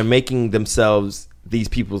 where they're making themselves these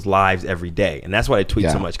people's lives every day, and that's why I tweet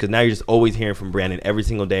so much, because now you're just always hearing from Brandon every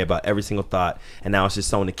single day about every single thought, and now it's just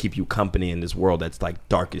someone to keep you company in this world that's like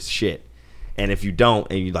dark as shit. And if you don't,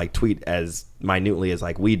 and you like tweet as minutely as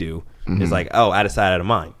like we do, it's like, oh, out of sight, out of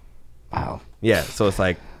mind. Wow. Yeah, so it's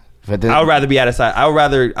like, But then, I would rather be out of sight. I would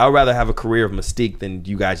rather have a career of mystique than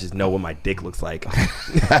you guys just know what my dick looks like,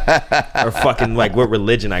 or fucking like what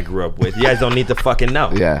religion I grew up with. You guys don't need to fucking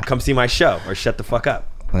know. Yeah. Come see my show or shut the fuck up.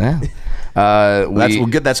 yeah.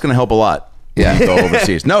 That's going to help a lot. Yeah. Go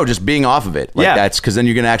overseas. No, just being off of it. Like Yeah. that's because then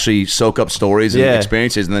you're going to actually soak up stories and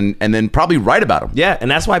experiences, and then probably write about them. Yeah,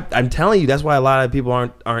 and that's why I'm telling you. That's why a lot of people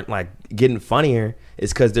aren't like getting funnier.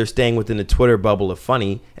 Is because they're staying within the Twitter bubble of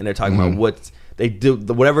funny, and they're talking about what's. They do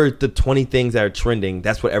whatever the 20 things that are trending.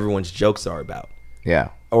 That's what everyone's jokes are about, Yeah.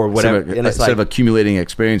 or whatever. And it's Instead like, of accumulating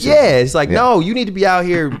experiences. yeah, it's like, no, you need to be out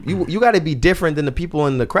here. You got to be different than the people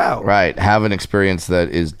in the crowd, Right. Have an experience that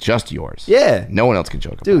is just yours. Yeah. No one else can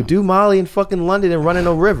joke about. Dude, do Molly in fucking London and run in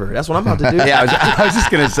a river. That's what I'm about to do. Yeah, I was just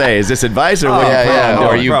going to say, is this advice or what? Yeah, yeah. bro, Or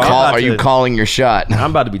are you bro, I'm about are you to- calling your shot? I'm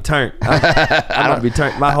about to be turned. I'm about to be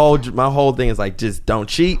turned. My whole thing is like, just don't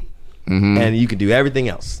cheat, and you can do everything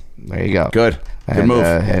else. There you go. Good. Good And, move.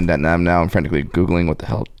 And I'm frantically Googling what the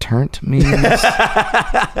hell turnt means.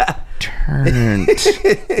 Turnt.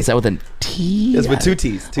 Is that with a T? It's with two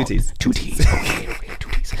T's. Two T's. Two T's. Okay, 2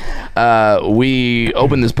 T's. We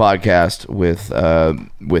opened this podcast with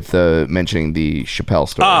mentioning the Chappelle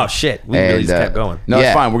story. Oh shit! We really And, just kept going. No, Yeah.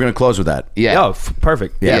 it's fine. We're going to close with that. Yeah. Oh,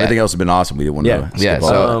 perfect. Yeah, Yeah. everything else has been awesome. We didn't want Yeah. to Yeah. skip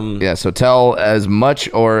So over. So tell as much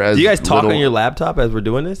or as Do you guys talk little, on your laptop as we're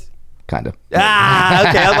doing this? kind of. Ah,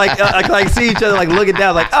 okay. I'm like see each other, like looking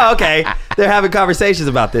down, like, oh, okay. They're having conversations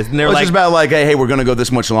about this, and they're Well, it's like, just about like, hey, we're going to go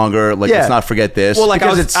this much longer. Like, let's not forget this. well, like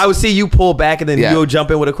Because I would see you pull back, and then Yeah. you'll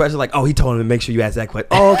jump in with a question, like, oh, he told him to make sure you ask that question.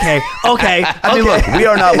 Oh, okay, okay. I mean, look, we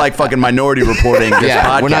are not like fucking minority reporting this Yeah,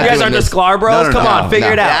 podcast. we're not you guys doing aren't the this. Sklar Bros. No, Come on,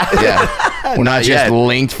 figure it out. Yeah. We're not just yet.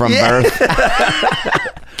 linked from birth.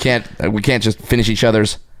 We can't just finish each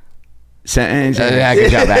other's. Yeah,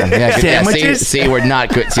 good job, Adam. Yeah, good, yeah, Sandwiches? see, we're not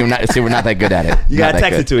good. See, we're not that good at it. You gotta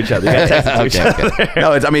text it to each other. You gotta text it to each other. Okay.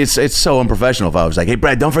 No, it's so unprofessional. If I was like, hey,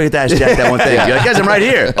 Brad, don't forget to ask Jack that one thing. You're like, guys, I'm right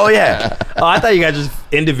here. Oh yeah, Oh, I thought you guys just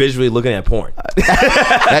individually looking at porn.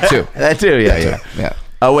 That too. that too. Yeah.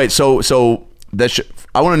 Oh wait, so that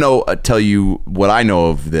I want to know. Tell you what I know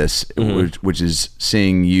of this, which is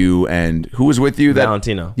seeing you and who was with you. That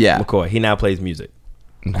Valentino. Yeah. McCoy. He now plays music.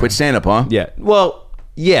 quit stand up, huh? Yeah. Well,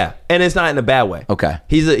 yeah, and it's not in a bad way. Okay.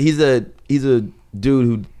 He's a dude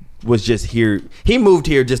who was just here. He moved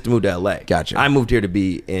here just to move to LA. Gotcha. I moved here to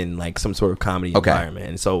be in like some sort of comedy environment,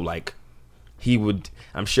 and so like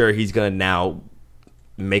I'm sure he's gonna now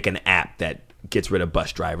make an app that gets rid of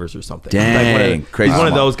bus drivers or something. Dang, crazy He's one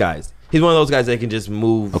of smart. those guys. He's one of those guys that can just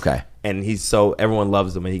move. Okay. And he's so everyone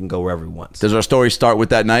loves him, and he can go wherever he wants. Does our story start with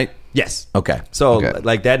that night? Yes. Okay. So Okay.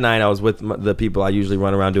 like that night, I was with the people I usually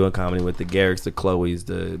run around doing comedy with, the Garricks, the Chloes,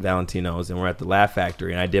 the Valentinos, and we're at the Laugh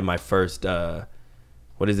Factory, and I did my first.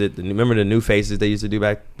 What is it? Remember the New Faces they used to do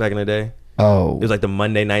back in the day? Oh. It was like the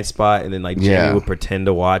Monday night spot, and then like Jamie Yeah. would pretend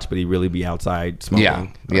to watch, but he'd really be outside smoking, Yeah.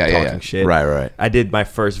 or Yeah, talking yeah. shit. Right. I did my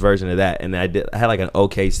first version of that, and I had like an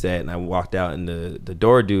okay set, and I walked out, and the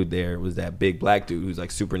door dude there was that big black dude who's like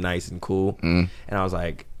super nice and cool, and I was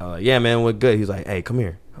like, yeah, man, we're good. He was like, hey, come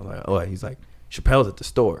here. I was like, oh, he's like, Chappelle's at the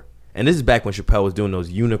store. And this is back when Chappelle was doing those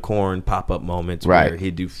unicorn pop-up moments where Right.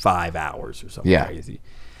 he'd do 5 hours or something Yeah. crazy.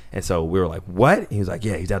 And so we were like, what? He was like,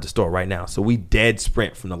 yeah, he's at the store right now. So we dead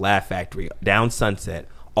sprint from the Laugh Factory down Sunset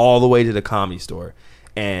all the way to the Comedy Store.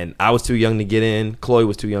 And I was too young to get in. Chloe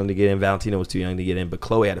was too young to get in. Valentina was too young to get in. But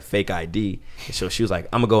Chloe had a fake ID. And so she was like,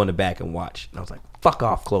 I'm going to go in the back and watch. And I was like, fuck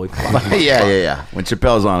off, Chloe. Yeah. When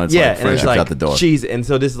Chappelle's on, it's like friendships out the door. And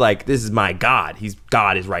so this is my God.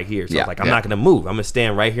 God is right here. So I was like, I'm not going to move. I'm going to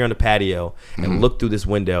stand right here on the patio and look through this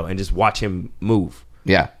window and just watch him move.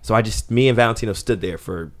 Yeah. So me and Valentino stood there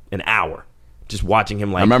for an hour. Just watching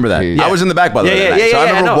him, like, I remember that. Yeah. I was in the back by the way. So I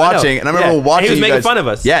remember watching, and I remember watching. And he was making you guys, fun of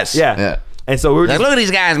us. Yes. Yeah. And so we were Like, look at these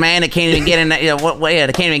guys, man. They can't even get in. They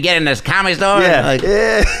can't even get in this comedy store.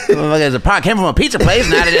 There's a product came from a pizza place.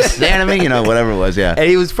 Now they're just staring at me. Whatever it was. Yeah. And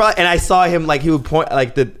he was and I saw him, like, he would point,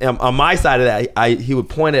 like, on my side of that, he would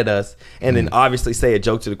point at us and then obviously say a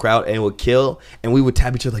joke to the crowd and it would kill, and we would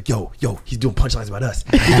tap each other like, yo, he's doing punchlines about us.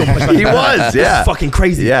 He's doing punchlines He about was, us. yeah. This is fucking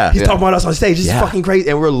crazy. Yeah. He's talking about us on stage. This is Yeah. fucking crazy.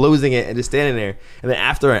 And we're losing it and just standing there. And then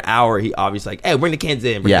after an hour, he obviously like, hey, bring the cans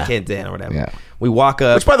in, or whatever. Yeah. We walk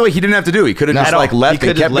up. Which, by the way, he didn't have to do. He could have just like left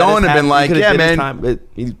and kept going and been like, yeah, man.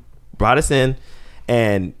 He brought us in,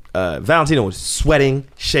 and Valentino was sweating,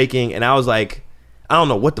 shaking, and I was like, I don't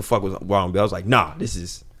know what the fuck was wrong, but I was like, nah, this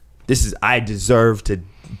is I deserve to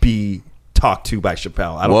be talked to by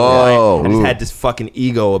Chappelle. I don't know. I just had this fucking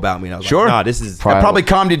ego about me. And I was like, nah, this is that probably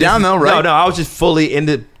calmed you down though, right? No, I was just fully in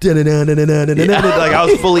the like I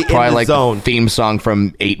was fully in the like zone. The theme song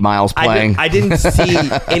from 8 Miles playing. I didn't see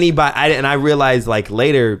anybody, and I realized like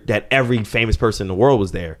later that every famous person in the world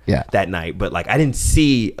was there that night, but like I didn't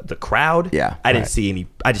see the crowd. I didn't see any.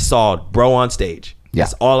 I just saw bro on stage.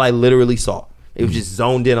 That's all I literally saw. It was just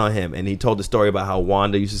zoned in on him, and he told the story about how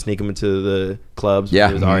Wanda used to sneak him into the clubs when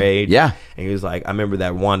he was our age. And he was like, I remember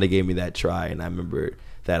that Wanda gave me that try, and I remember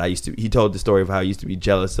that he told the story of how I used to be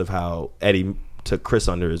jealous of how Eddie took Chris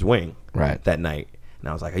under his wing that night. And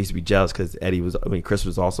I was like, I used to be jealous because Chris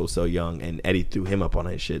was also so young, and Eddie threw him up on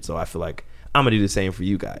his shit. So I feel like I'm gonna do the same for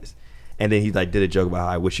you guys. And then he like did a joke about how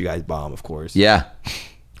I wish you guys bomb, of course. Yeah.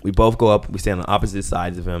 We both go up. We stand on opposite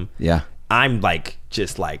sides of him. Yeah. I'm like,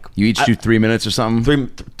 just like... You each do 3 minutes or something?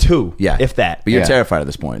 Two, if that. But you're terrified at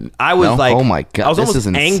this point. I was like... Oh my God, I was this almost is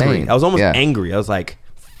insane. angry. I was almost angry. I was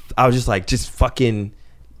just like, just fucking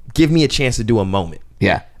give me a chance to do a moment.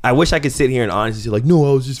 Yeah. I wish I could sit here and honestly say like, no,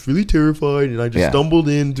 I was just really terrified and I just stumbled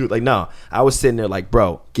into it. Like, no. I was sitting there like,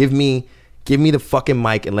 bro, give me the fucking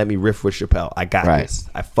mic and let me riff with Chappelle. I got this.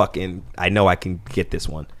 I know I can get this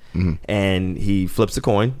one. Mm-hmm. And he flips a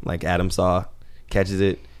coin like Adam saw, catches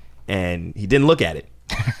it. And he didn't look at it.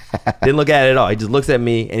 Didn't look at it at all. He just looks at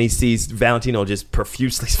me and he sees Valentino just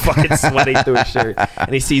profusely fucking sweating through his shirt.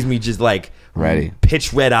 And he sees me just like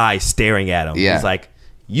pitch red eyes staring at him. He's like,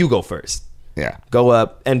 you go first. Yeah. Go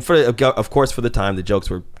up. And of course, for the time, the jokes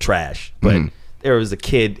were trash. But there was a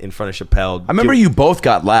kid in front of Chappelle. I remember you both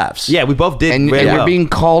got laughs. Yeah, we both did. And we're being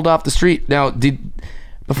called off the street. Now,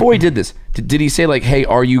 before he did this, did he say like, "Hey,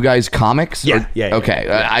 are you guys comics?" Yeah. Okay,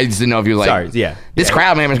 I just didn't know if you were like, "Sorry, this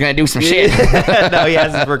crowd member's gonna do some shit." No, he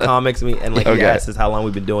asked us for comics, and he asked us how long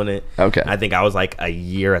we've been doing it. Okay, I think I was like a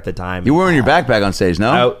year at the time. You were in your backpack on stage,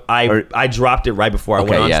 no? I dropped it right before I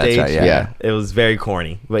went on stage. That's right, yeah, it was very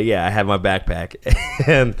corny, but yeah, I had my backpack.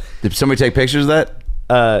 And did somebody take pictures of that?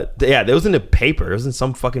 Yeah, it was in the paper. It was in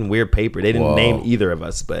some fucking weird paper. They didn't name either of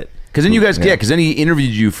us, but because then you guys, because then he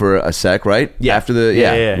interviewed you for a sec, right? Yeah. After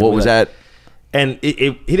the what was that? And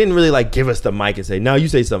he didn't really like give us the mic and say, "No, you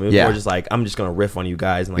say something." It was more just like, "I'm just gonna riff on you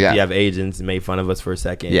guys," and like, "Do you have agents?" And made fun of us for a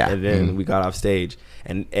second. Yeah. And then we got off stage,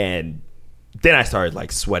 and then I started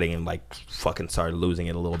like sweating and like fucking started losing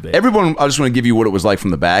it a little bit. Everyone, I just want to give you what it was like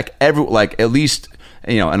from the back. At least.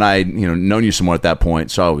 And I, known you some more at that point,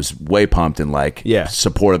 so I was way pumped and like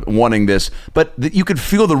supportive, wanting this. But you could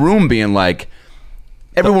feel the room being like,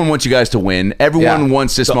 everyone wants you guys to win. Everyone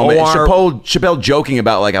wants this moment. Chappelle joking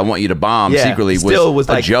about like, I want you to bomb secretly was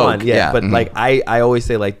like a joke. Fun, but like I always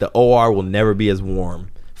say like the OR will never be as warm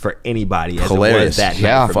for anybody as hilarious. It was that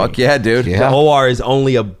night for fuck me. Yeah, dude. The OR is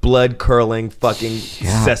only a blood curling fucking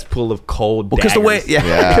cesspool of cold because the way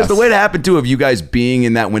because the way it happened too of you guys being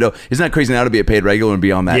in that window, isn't that crazy now to be a paid regular and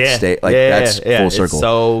be on that stage? Like that's full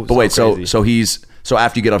circle. But wait, so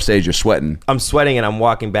after you get off stage, you're sweating. I'm sweating and I'm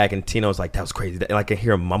walking back and Tino's like, that was crazy. And I can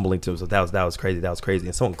hear him mumbling to him, so that was crazy.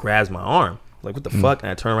 And someone grabs my arm. I'm like, what the fuck? And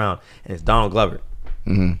I turn around and it's Donald Glover.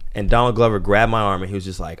 Mm-hmm. And Donald Glover grabbed my arm and he was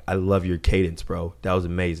just like, I love your cadence, bro. That was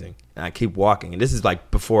amazing. And I keep walking. And this is like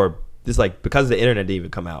because the internet didn't even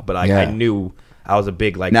come out, but I knew I was a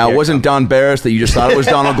big like. Now it wasn't Don Barris that you just thought it was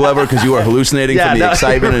Donald Glover because you were hallucinating from the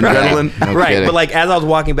excitement and adrenaline. No kidding. But like as I was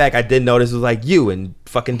walking back, I did notice it was like you and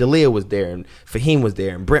fucking D'Elia was there and Fahim was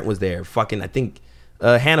there and Brent was there. Fucking I think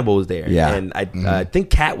Hannibal was there. Yeah. And I think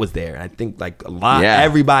Kat was there. I think like a lot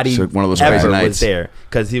everybody so one of those crazy nights was there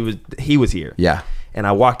because he was here. Yeah. And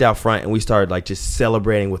I walked out front and we started like just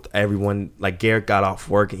celebrating with everyone. Like Garrett got off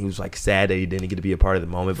work and he was like sad that he didn't get to be a part of the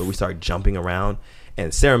moment, but we started jumping around.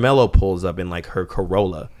 And Sarah Mello pulls up in like her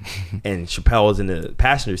Corolla and Chappelle was in the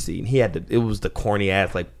passenger seat and it was the corny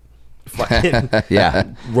ass like fucking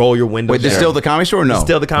roll your window. Wait, this still the Comedy Store or no? It's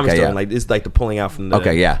still the Comedy Store. Yeah. And like it's like the pulling out from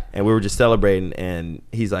the And we were just celebrating and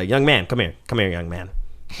he's like, young man, come here, young man.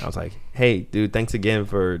 I was like, hey dude, thanks again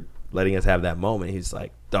for letting us have that moment. He's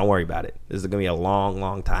like, don't worry about it. This is gonna be a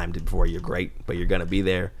long time before you're great, but you're gonna be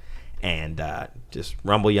there. And just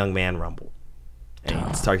rumble, young man, rumble. And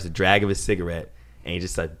he starts to drag of his cigarette, and he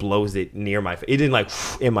just like blows it near my face. It didn't like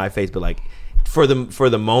in my face, but like for the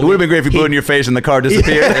moment. It would have been great if you blew it in your face and the car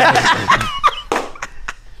disappeared.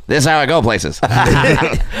 This is how I go places.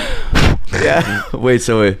 Yeah. Wait.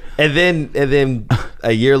 And then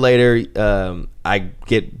a year later, I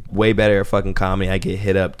get way better at fucking comedy. I get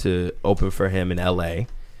hit up to open for him in LA.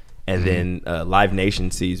 And then Live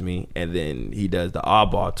Nation sees me, and then he does the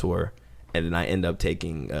Oddball tour, and then I end up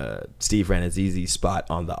taking Steve Ranazizi's spot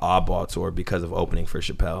on the Oddball tour because of opening for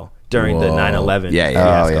Chappelle during the 9/11.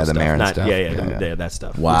 The stuff. Marin stuff. That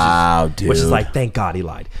stuff. Wow, dude. Which is like, thank God he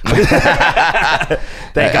lied.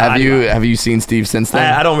 Thank God. Have you seen Steve since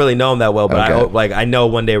then? I don't really know him that well, but Okay. I know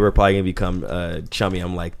one day we're probably gonna become chummy.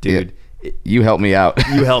 I'm like, dude. You helped me out.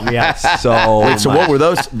 You helped me out so So what were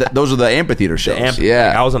those? Those are the amphitheater shows. Like,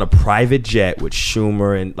 I was on a private jet with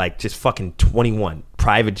Schumer and like just fucking 21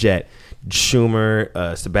 private jet.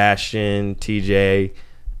 Schumer, Sebastian, TJ,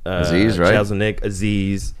 Aziz, right? Jeselnik,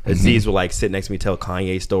 Aziz. Aziz would like sit next to me, tell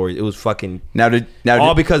Kanye stories. It was fucking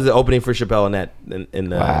all because of the opening for Chappelle in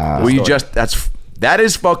the. Wow. Were you that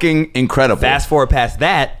is fucking incredible. Fast forward past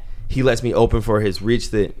that, he lets me open for his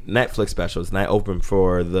Reach the Netflix specials, and I opened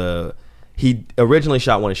for he originally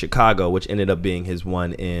shot one in Chicago, which ended up being his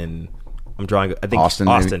one in. I'm drawing. I think Austin.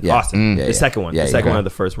 The second one. Yeah, The second one of the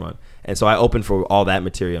first run. And so I opened for all that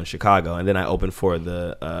material in Chicago, and then I opened for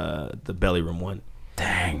the Belly Room one.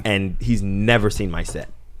 Dang. And he's never seen my set.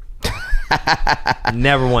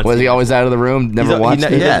 Never once. Was he always out of the room? Never watched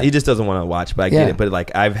it? He just doesn't want to watch, but I get it. But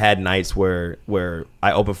like I've had nights where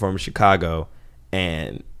I opened for him in Chicago,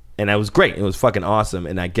 and it was great. It was fucking awesome.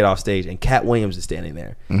 And I get off stage, and Cat Williams is standing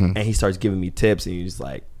there, and he starts giving me tips, and he's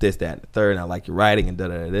like this, that, and the third, and I like your writing, and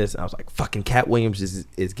this. And I was like, fucking Cat Williams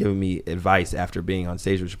is giving me advice after being on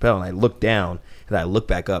stage with Chappelle. And I look down, and I look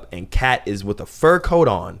back up, and Cat is with a fur coat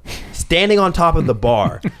on, standing on top of the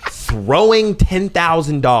bar, throwing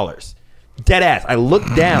 $10,000. Dead ass. I look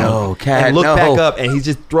down and look back up, and he's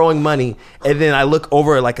just throwing money. And then I look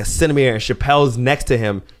over like a centimeter, and Chappelle's next to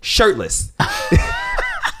him, shirtless.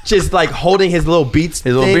 Just like holding his little beats,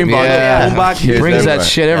 his little boombox. He brings that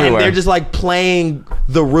shit everywhere. And they're just like playing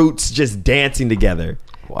The Roots, just dancing together.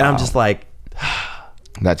 Wow. And I'm just like,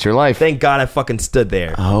 that's your life. Thank God I fucking stood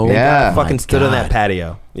there. Oh, Thank yeah. God I fucking stood on that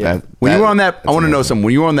patio. Yeah. When you were on that, I want to know something.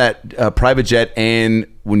 When you were on that private jet, and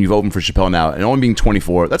when you've opened for Chappelle now, and only being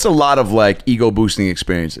 24, that's a lot of like ego boosting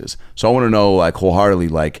experiences. So I want to know, like, wholeheartedly,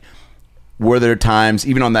 like, were there times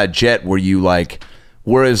even on that jet where you like?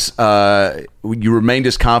 Whereas you remained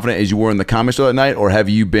as confident as you were in the Comedy Store that night, or have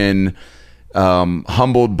you been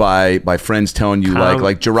humbled by friends telling you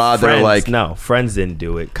like Gerard? They're like, no, friends didn't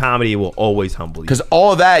do it. Comedy will always humble you because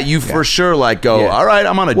all of that you for sure like go. All right,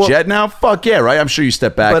 I'm on a jet now. Fuck yeah, right. I'm sure you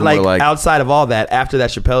step back. But and like outside of all that, after that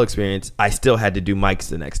Chappelle experience, I still had to do mics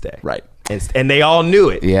the next day. Right. And they all knew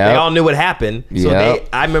it. Yeah. They all knew what happened. So Yep.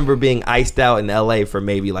 I remember being iced out in LA for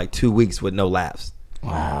maybe like 2 weeks with no laughs.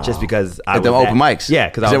 Wow. Just because I was the open mics. Yeah,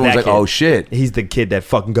 because everyone's like, oh shit. He's the kid that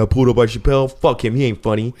fucking got pulled up by Chappelle. Fuck him, he ain't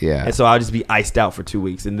funny. Yeah. And so I'll just be iced out for 2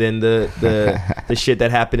 weeks. And then the shit that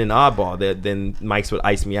happened in Oddball, then mics would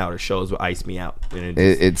ice me out or shows would ice me out. And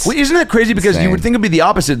Isn't that crazy? Because you would think it'd be the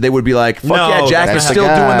opposite. They would be like, fuck No, yeah, Jack that's is not still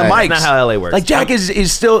how- doing the mics. That's not how LA works. Like Jack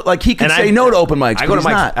is still like he can And say no to open mics. I go to but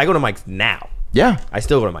he's mics. not. I go to mics now. Yeah. I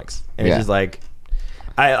still go to mics. And Yeah. it's just like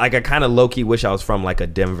I kind of low key wish I was from like a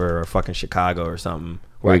Denver or fucking Chicago or something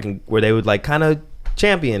where they would like kind of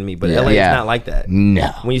champion me, but LA is not like that.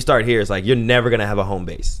 No. When you start here, it's like you're never gonna have a home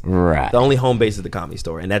base. Right. The only home base is the Comedy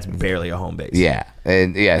Store, and that's barely a home base. Yeah.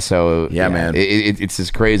 And so man. It's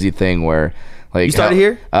this crazy thing where like You started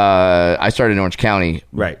here? I started in Orange County.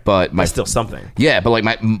 Right. But That's still something. Yeah, but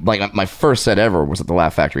like my first set ever was at the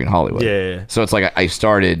Laugh Factory in Hollywood. Yeah. So it's like I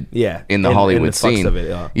started in in the the Hollywood fucks scene. of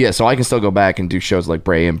it, yeah. So I can still go back and do shows like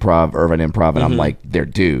Brea Improv, Irvine Improv, and I'm like their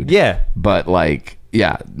dude. Yeah. But like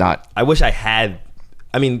not I wish I had.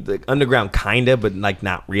 I mean, the underground kinda, but like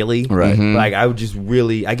not really. Right. Like I would just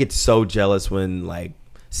really. I get so jealous when like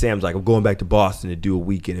Sam's like, I'm going back to Boston to do a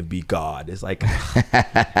weekend and be God. It's like,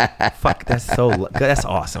 fuck, that's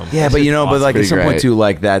awesome. Yeah, but you know, awesome. but like at some point great. too,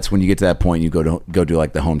 like that's when you get to that point, you go do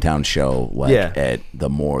like the hometown show, like at the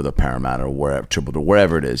Paramount or wherever,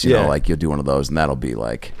 wherever it is. You know, like you'll do one of those, and that'll be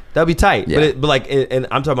like. That'd be tight, Yeah. but like, and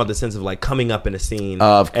I'm talking about the sense of like coming up in a scene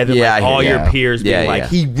Of- and then yeah, like I all hear your you. peers being Yeah, like, yeah.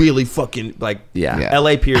 he really fucking like. Yeah.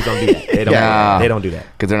 LA peers don't do that. They don't. Yeah. They don't do that.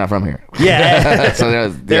 Because they're not from here. Yeah, So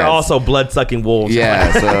they're also blood sucking wolves.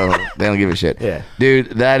 Yeah, so they don't give a shit. Yeah. Dude,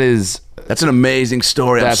 that's an amazing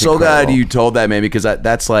story. I'm That's so glad incredible. you told that, man, because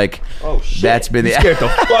that's like, Oh shit! that's been You the scared the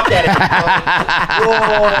fuck out of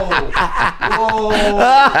me. Whoa!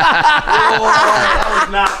 That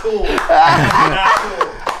was not cool. That was not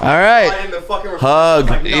cool. all right. I in the fucking hug,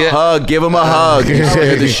 like, no. hug, give him a hug. You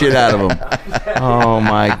scared the shit out of him. Oh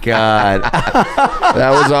my god. That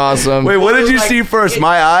was awesome. Wait, what did you Like, see first?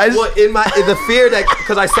 My eyes? Well, in the fear that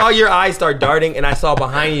because I saw your eyes start darting and I saw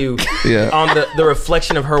behind you on the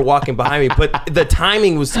reflection of her walking behind me, but the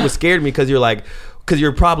timing was scared me because you're like. Because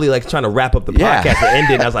you're probably like trying to wrap up the podcast to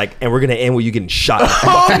end it. And I was like, and we're gonna end with you getting shot.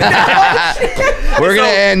 We're gonna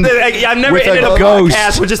end. I've never with ended a a ghost.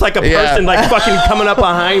 podcast with just like a person like fucking coming up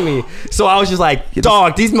behind me. So I was just like,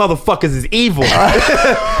 dog, these motherfuckers is evil.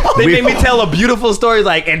 They made me tell a beautiful story,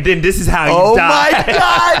 like, and then this is how you die. My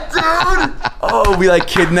god, dude! Oh, we like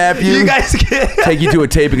kidnap you. You guys take you to a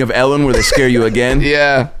taping of Ellen where they scare you again.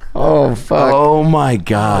 Yeah. Oh, fuck. Oh my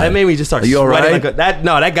god. That made me just start Are you sweating. all right? Like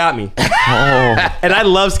that got me. And I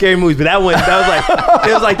love scary movies, but that was like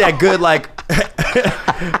it was like that good like.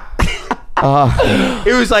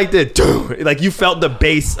 It was like like you felt the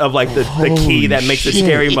bass of like the key that makes a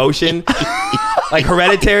scary motion, like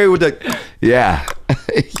Hereditary with the. Yeah.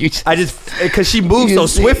 I just because she moved so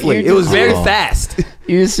swiftly, it was very fast.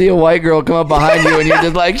 You see a white girl come up behind you and you're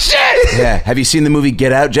just like, shit! Yeah. Have you seen the movie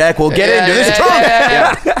Get Out, Jack? Well, get into this trunk.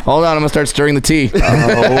 Yeah. Hold on, I'm gonna start stirring the tea.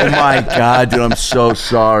 Oh my god, dude! I'm so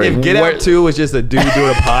sorry. If Get Out 2 was just a dude doing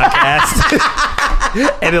a podcast,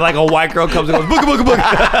 and then like a white girl comes and goes booga booga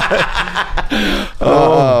booga.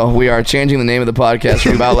 Oh, we are changing the name of the podcast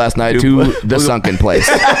from About Last Night to The Sunken Place.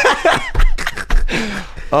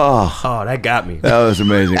 Oh, that got me. That was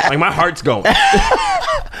amazing. Like my heart's going.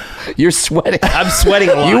 You're sweating. I'm sweating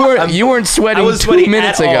a lot. You weren't sweating I was 2 sweating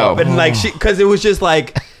minutes at all, ago. but like because it was just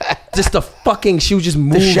like the fucking she was just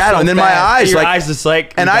moving shadow, so and then my fast. eyes, And your like- eyes just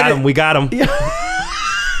like and we got him.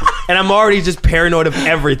 And I'm already just paranoid of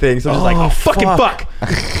everything, so I'm just like, oh fucking fuck.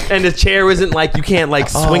 And the chair isn't like you can't like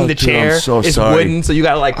swing the dude, I'm chair. so it's sorry. wooden, so you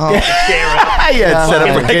gotta like get the chair up. Yeah, it's set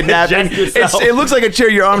up for Like, kidnapping. adjust yourself. It looks like a chair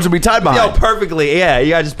your arms will be tied Yo, behind. perfectly. Yeah,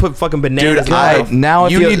 you gotta just put fucking bananas. Dude, in the Now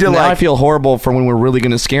You I feel horrible for when we're really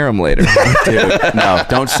gonna scare him later. Dude, no,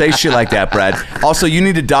 don't say shit like that, Brad. Also, you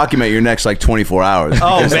need to document your next like 24 hours.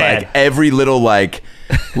 Oh, because, man. like every little like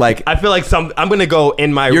I feel like I'm gonna go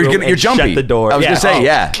in my room you're and jumpy. shut the door. I was gonna say,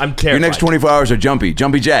 yeah. I'm Your terrified. next 24 hours are jumpy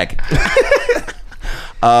Jack.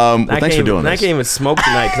 Well, thanks for doing I this. can't even smoke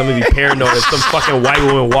tonight because I'm gonna be paranoid of some fucking white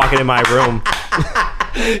woman walking in my room.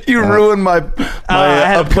 You ruined my I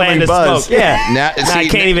had a plan upcoming to buzz. smoke. Yeah, Now- I see,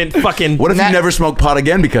 can't even fucking. What if you never smoked pot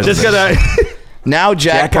again because just of this? gonna? Now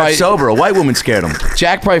Jack got sober. A white woman scared him.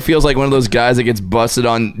 Jack probably feels like one of those guys that gets busted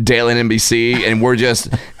on Dale and NBC, and we're just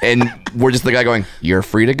the guy going, "You're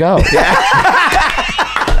free to go."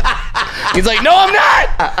 He's like, "No, I'm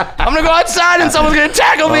not. I'm gonna go outside, and someone's gonna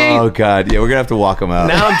tackle me." Oh god, yeah, we're gonna have to walk him out.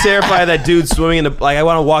 Now I'm terrified of that dude swimming in the. Like I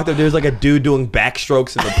want to walk up. There's like a dude doing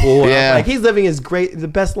backstrokes in the pool. And Yeah. I'm like he's living the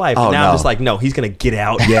best life. Oh, And now no. I'm just like, no, he's gonna get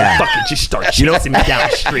out. Yeah. And fucking just start chasing me down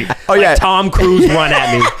the street. Oh, Like yeah. Tom Cruise run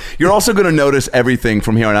at me. You're also gonna notice everything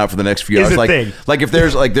from here on out for the next few Is hours. the Like, thing. like if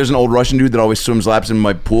there's an old Russian dude that always swims laps in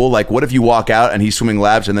my pool. Like, what if you walk out and he's swimming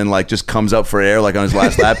laps and then like just comes up for air like on his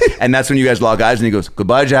last lap, and that's when you guys lock eyes and he goes,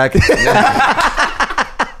 "Goodbye, Jack."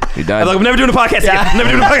 He died. I'm like, I'm never doing a podcast again. I'm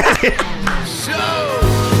never doing a podcast again. So,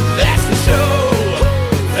 that's the show.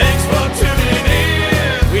 Thanks for tuning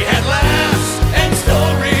in. We had laughs and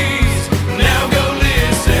stories. Now go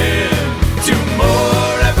listen to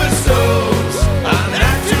more episodes on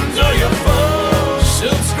iTunes or your phone.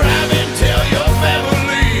 Subscribe and tell your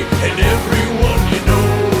family and everyone you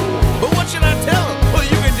know. But what should I tell them? Well,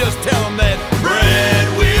 you can just tell them that Brad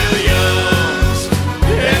Williams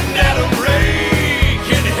and Adam Ray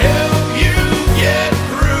can help you get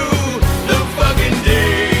through the fucking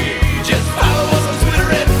day. Just follow us on Twitter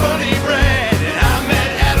at Funny Brad, and I'm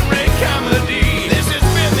at Adam Ray Comedy. This has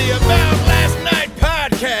been the About Last Night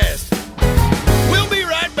podcast. We'll be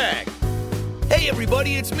right back. Hey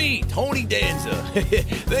everybody, it's me, Tony Danza.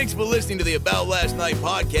 Thanks for listening to the About Last Night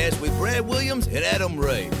podcast with Brad Williams and Adam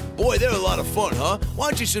Ray. Boy, they're a lot of fun, huh? Why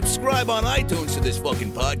don't you subscribe on iTunes to this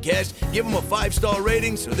fucking podcast? Give them a 5-star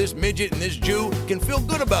rating so this midget and this Jew can feel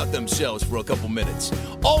good about themselves for a couple minutes.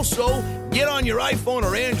 Also, get on your iPhone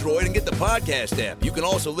or Android and get the podcast app. You can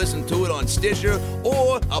also listen to it on Stitcher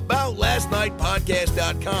or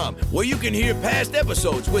aboutlastnightpodcast.com, where you can hear past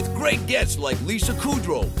episodes with great guests like Lisa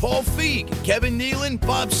Kudrow, Paul Feig, Kevin Nealon,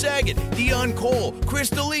 Bob Saget, Dion Cole,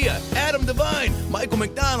 Chris D'Elia, Adam Devine, Michael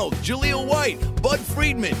McDonald, Jaleel White, Bud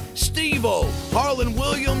Friedman, Steve-O, Harlan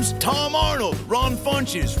Williams, Tom Arnold, Ron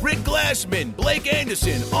Funches, Rick Glassman, Blake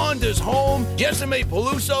Anderson, Anders Holm, Jessime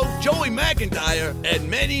Peluso, Joey McIntyre, and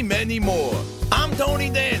many, many more. I'm Tony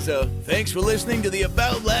Danza. Thanks for listening to the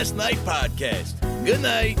About Last Night podcast. Good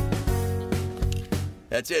night.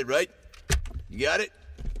 That's it, right? You got it?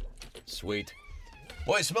 Sweet.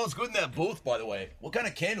 Boy, it smells good in that booth, by the way. What kind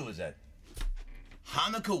of candle is that?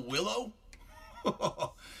 Hanukkah willow?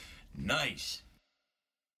 Nice.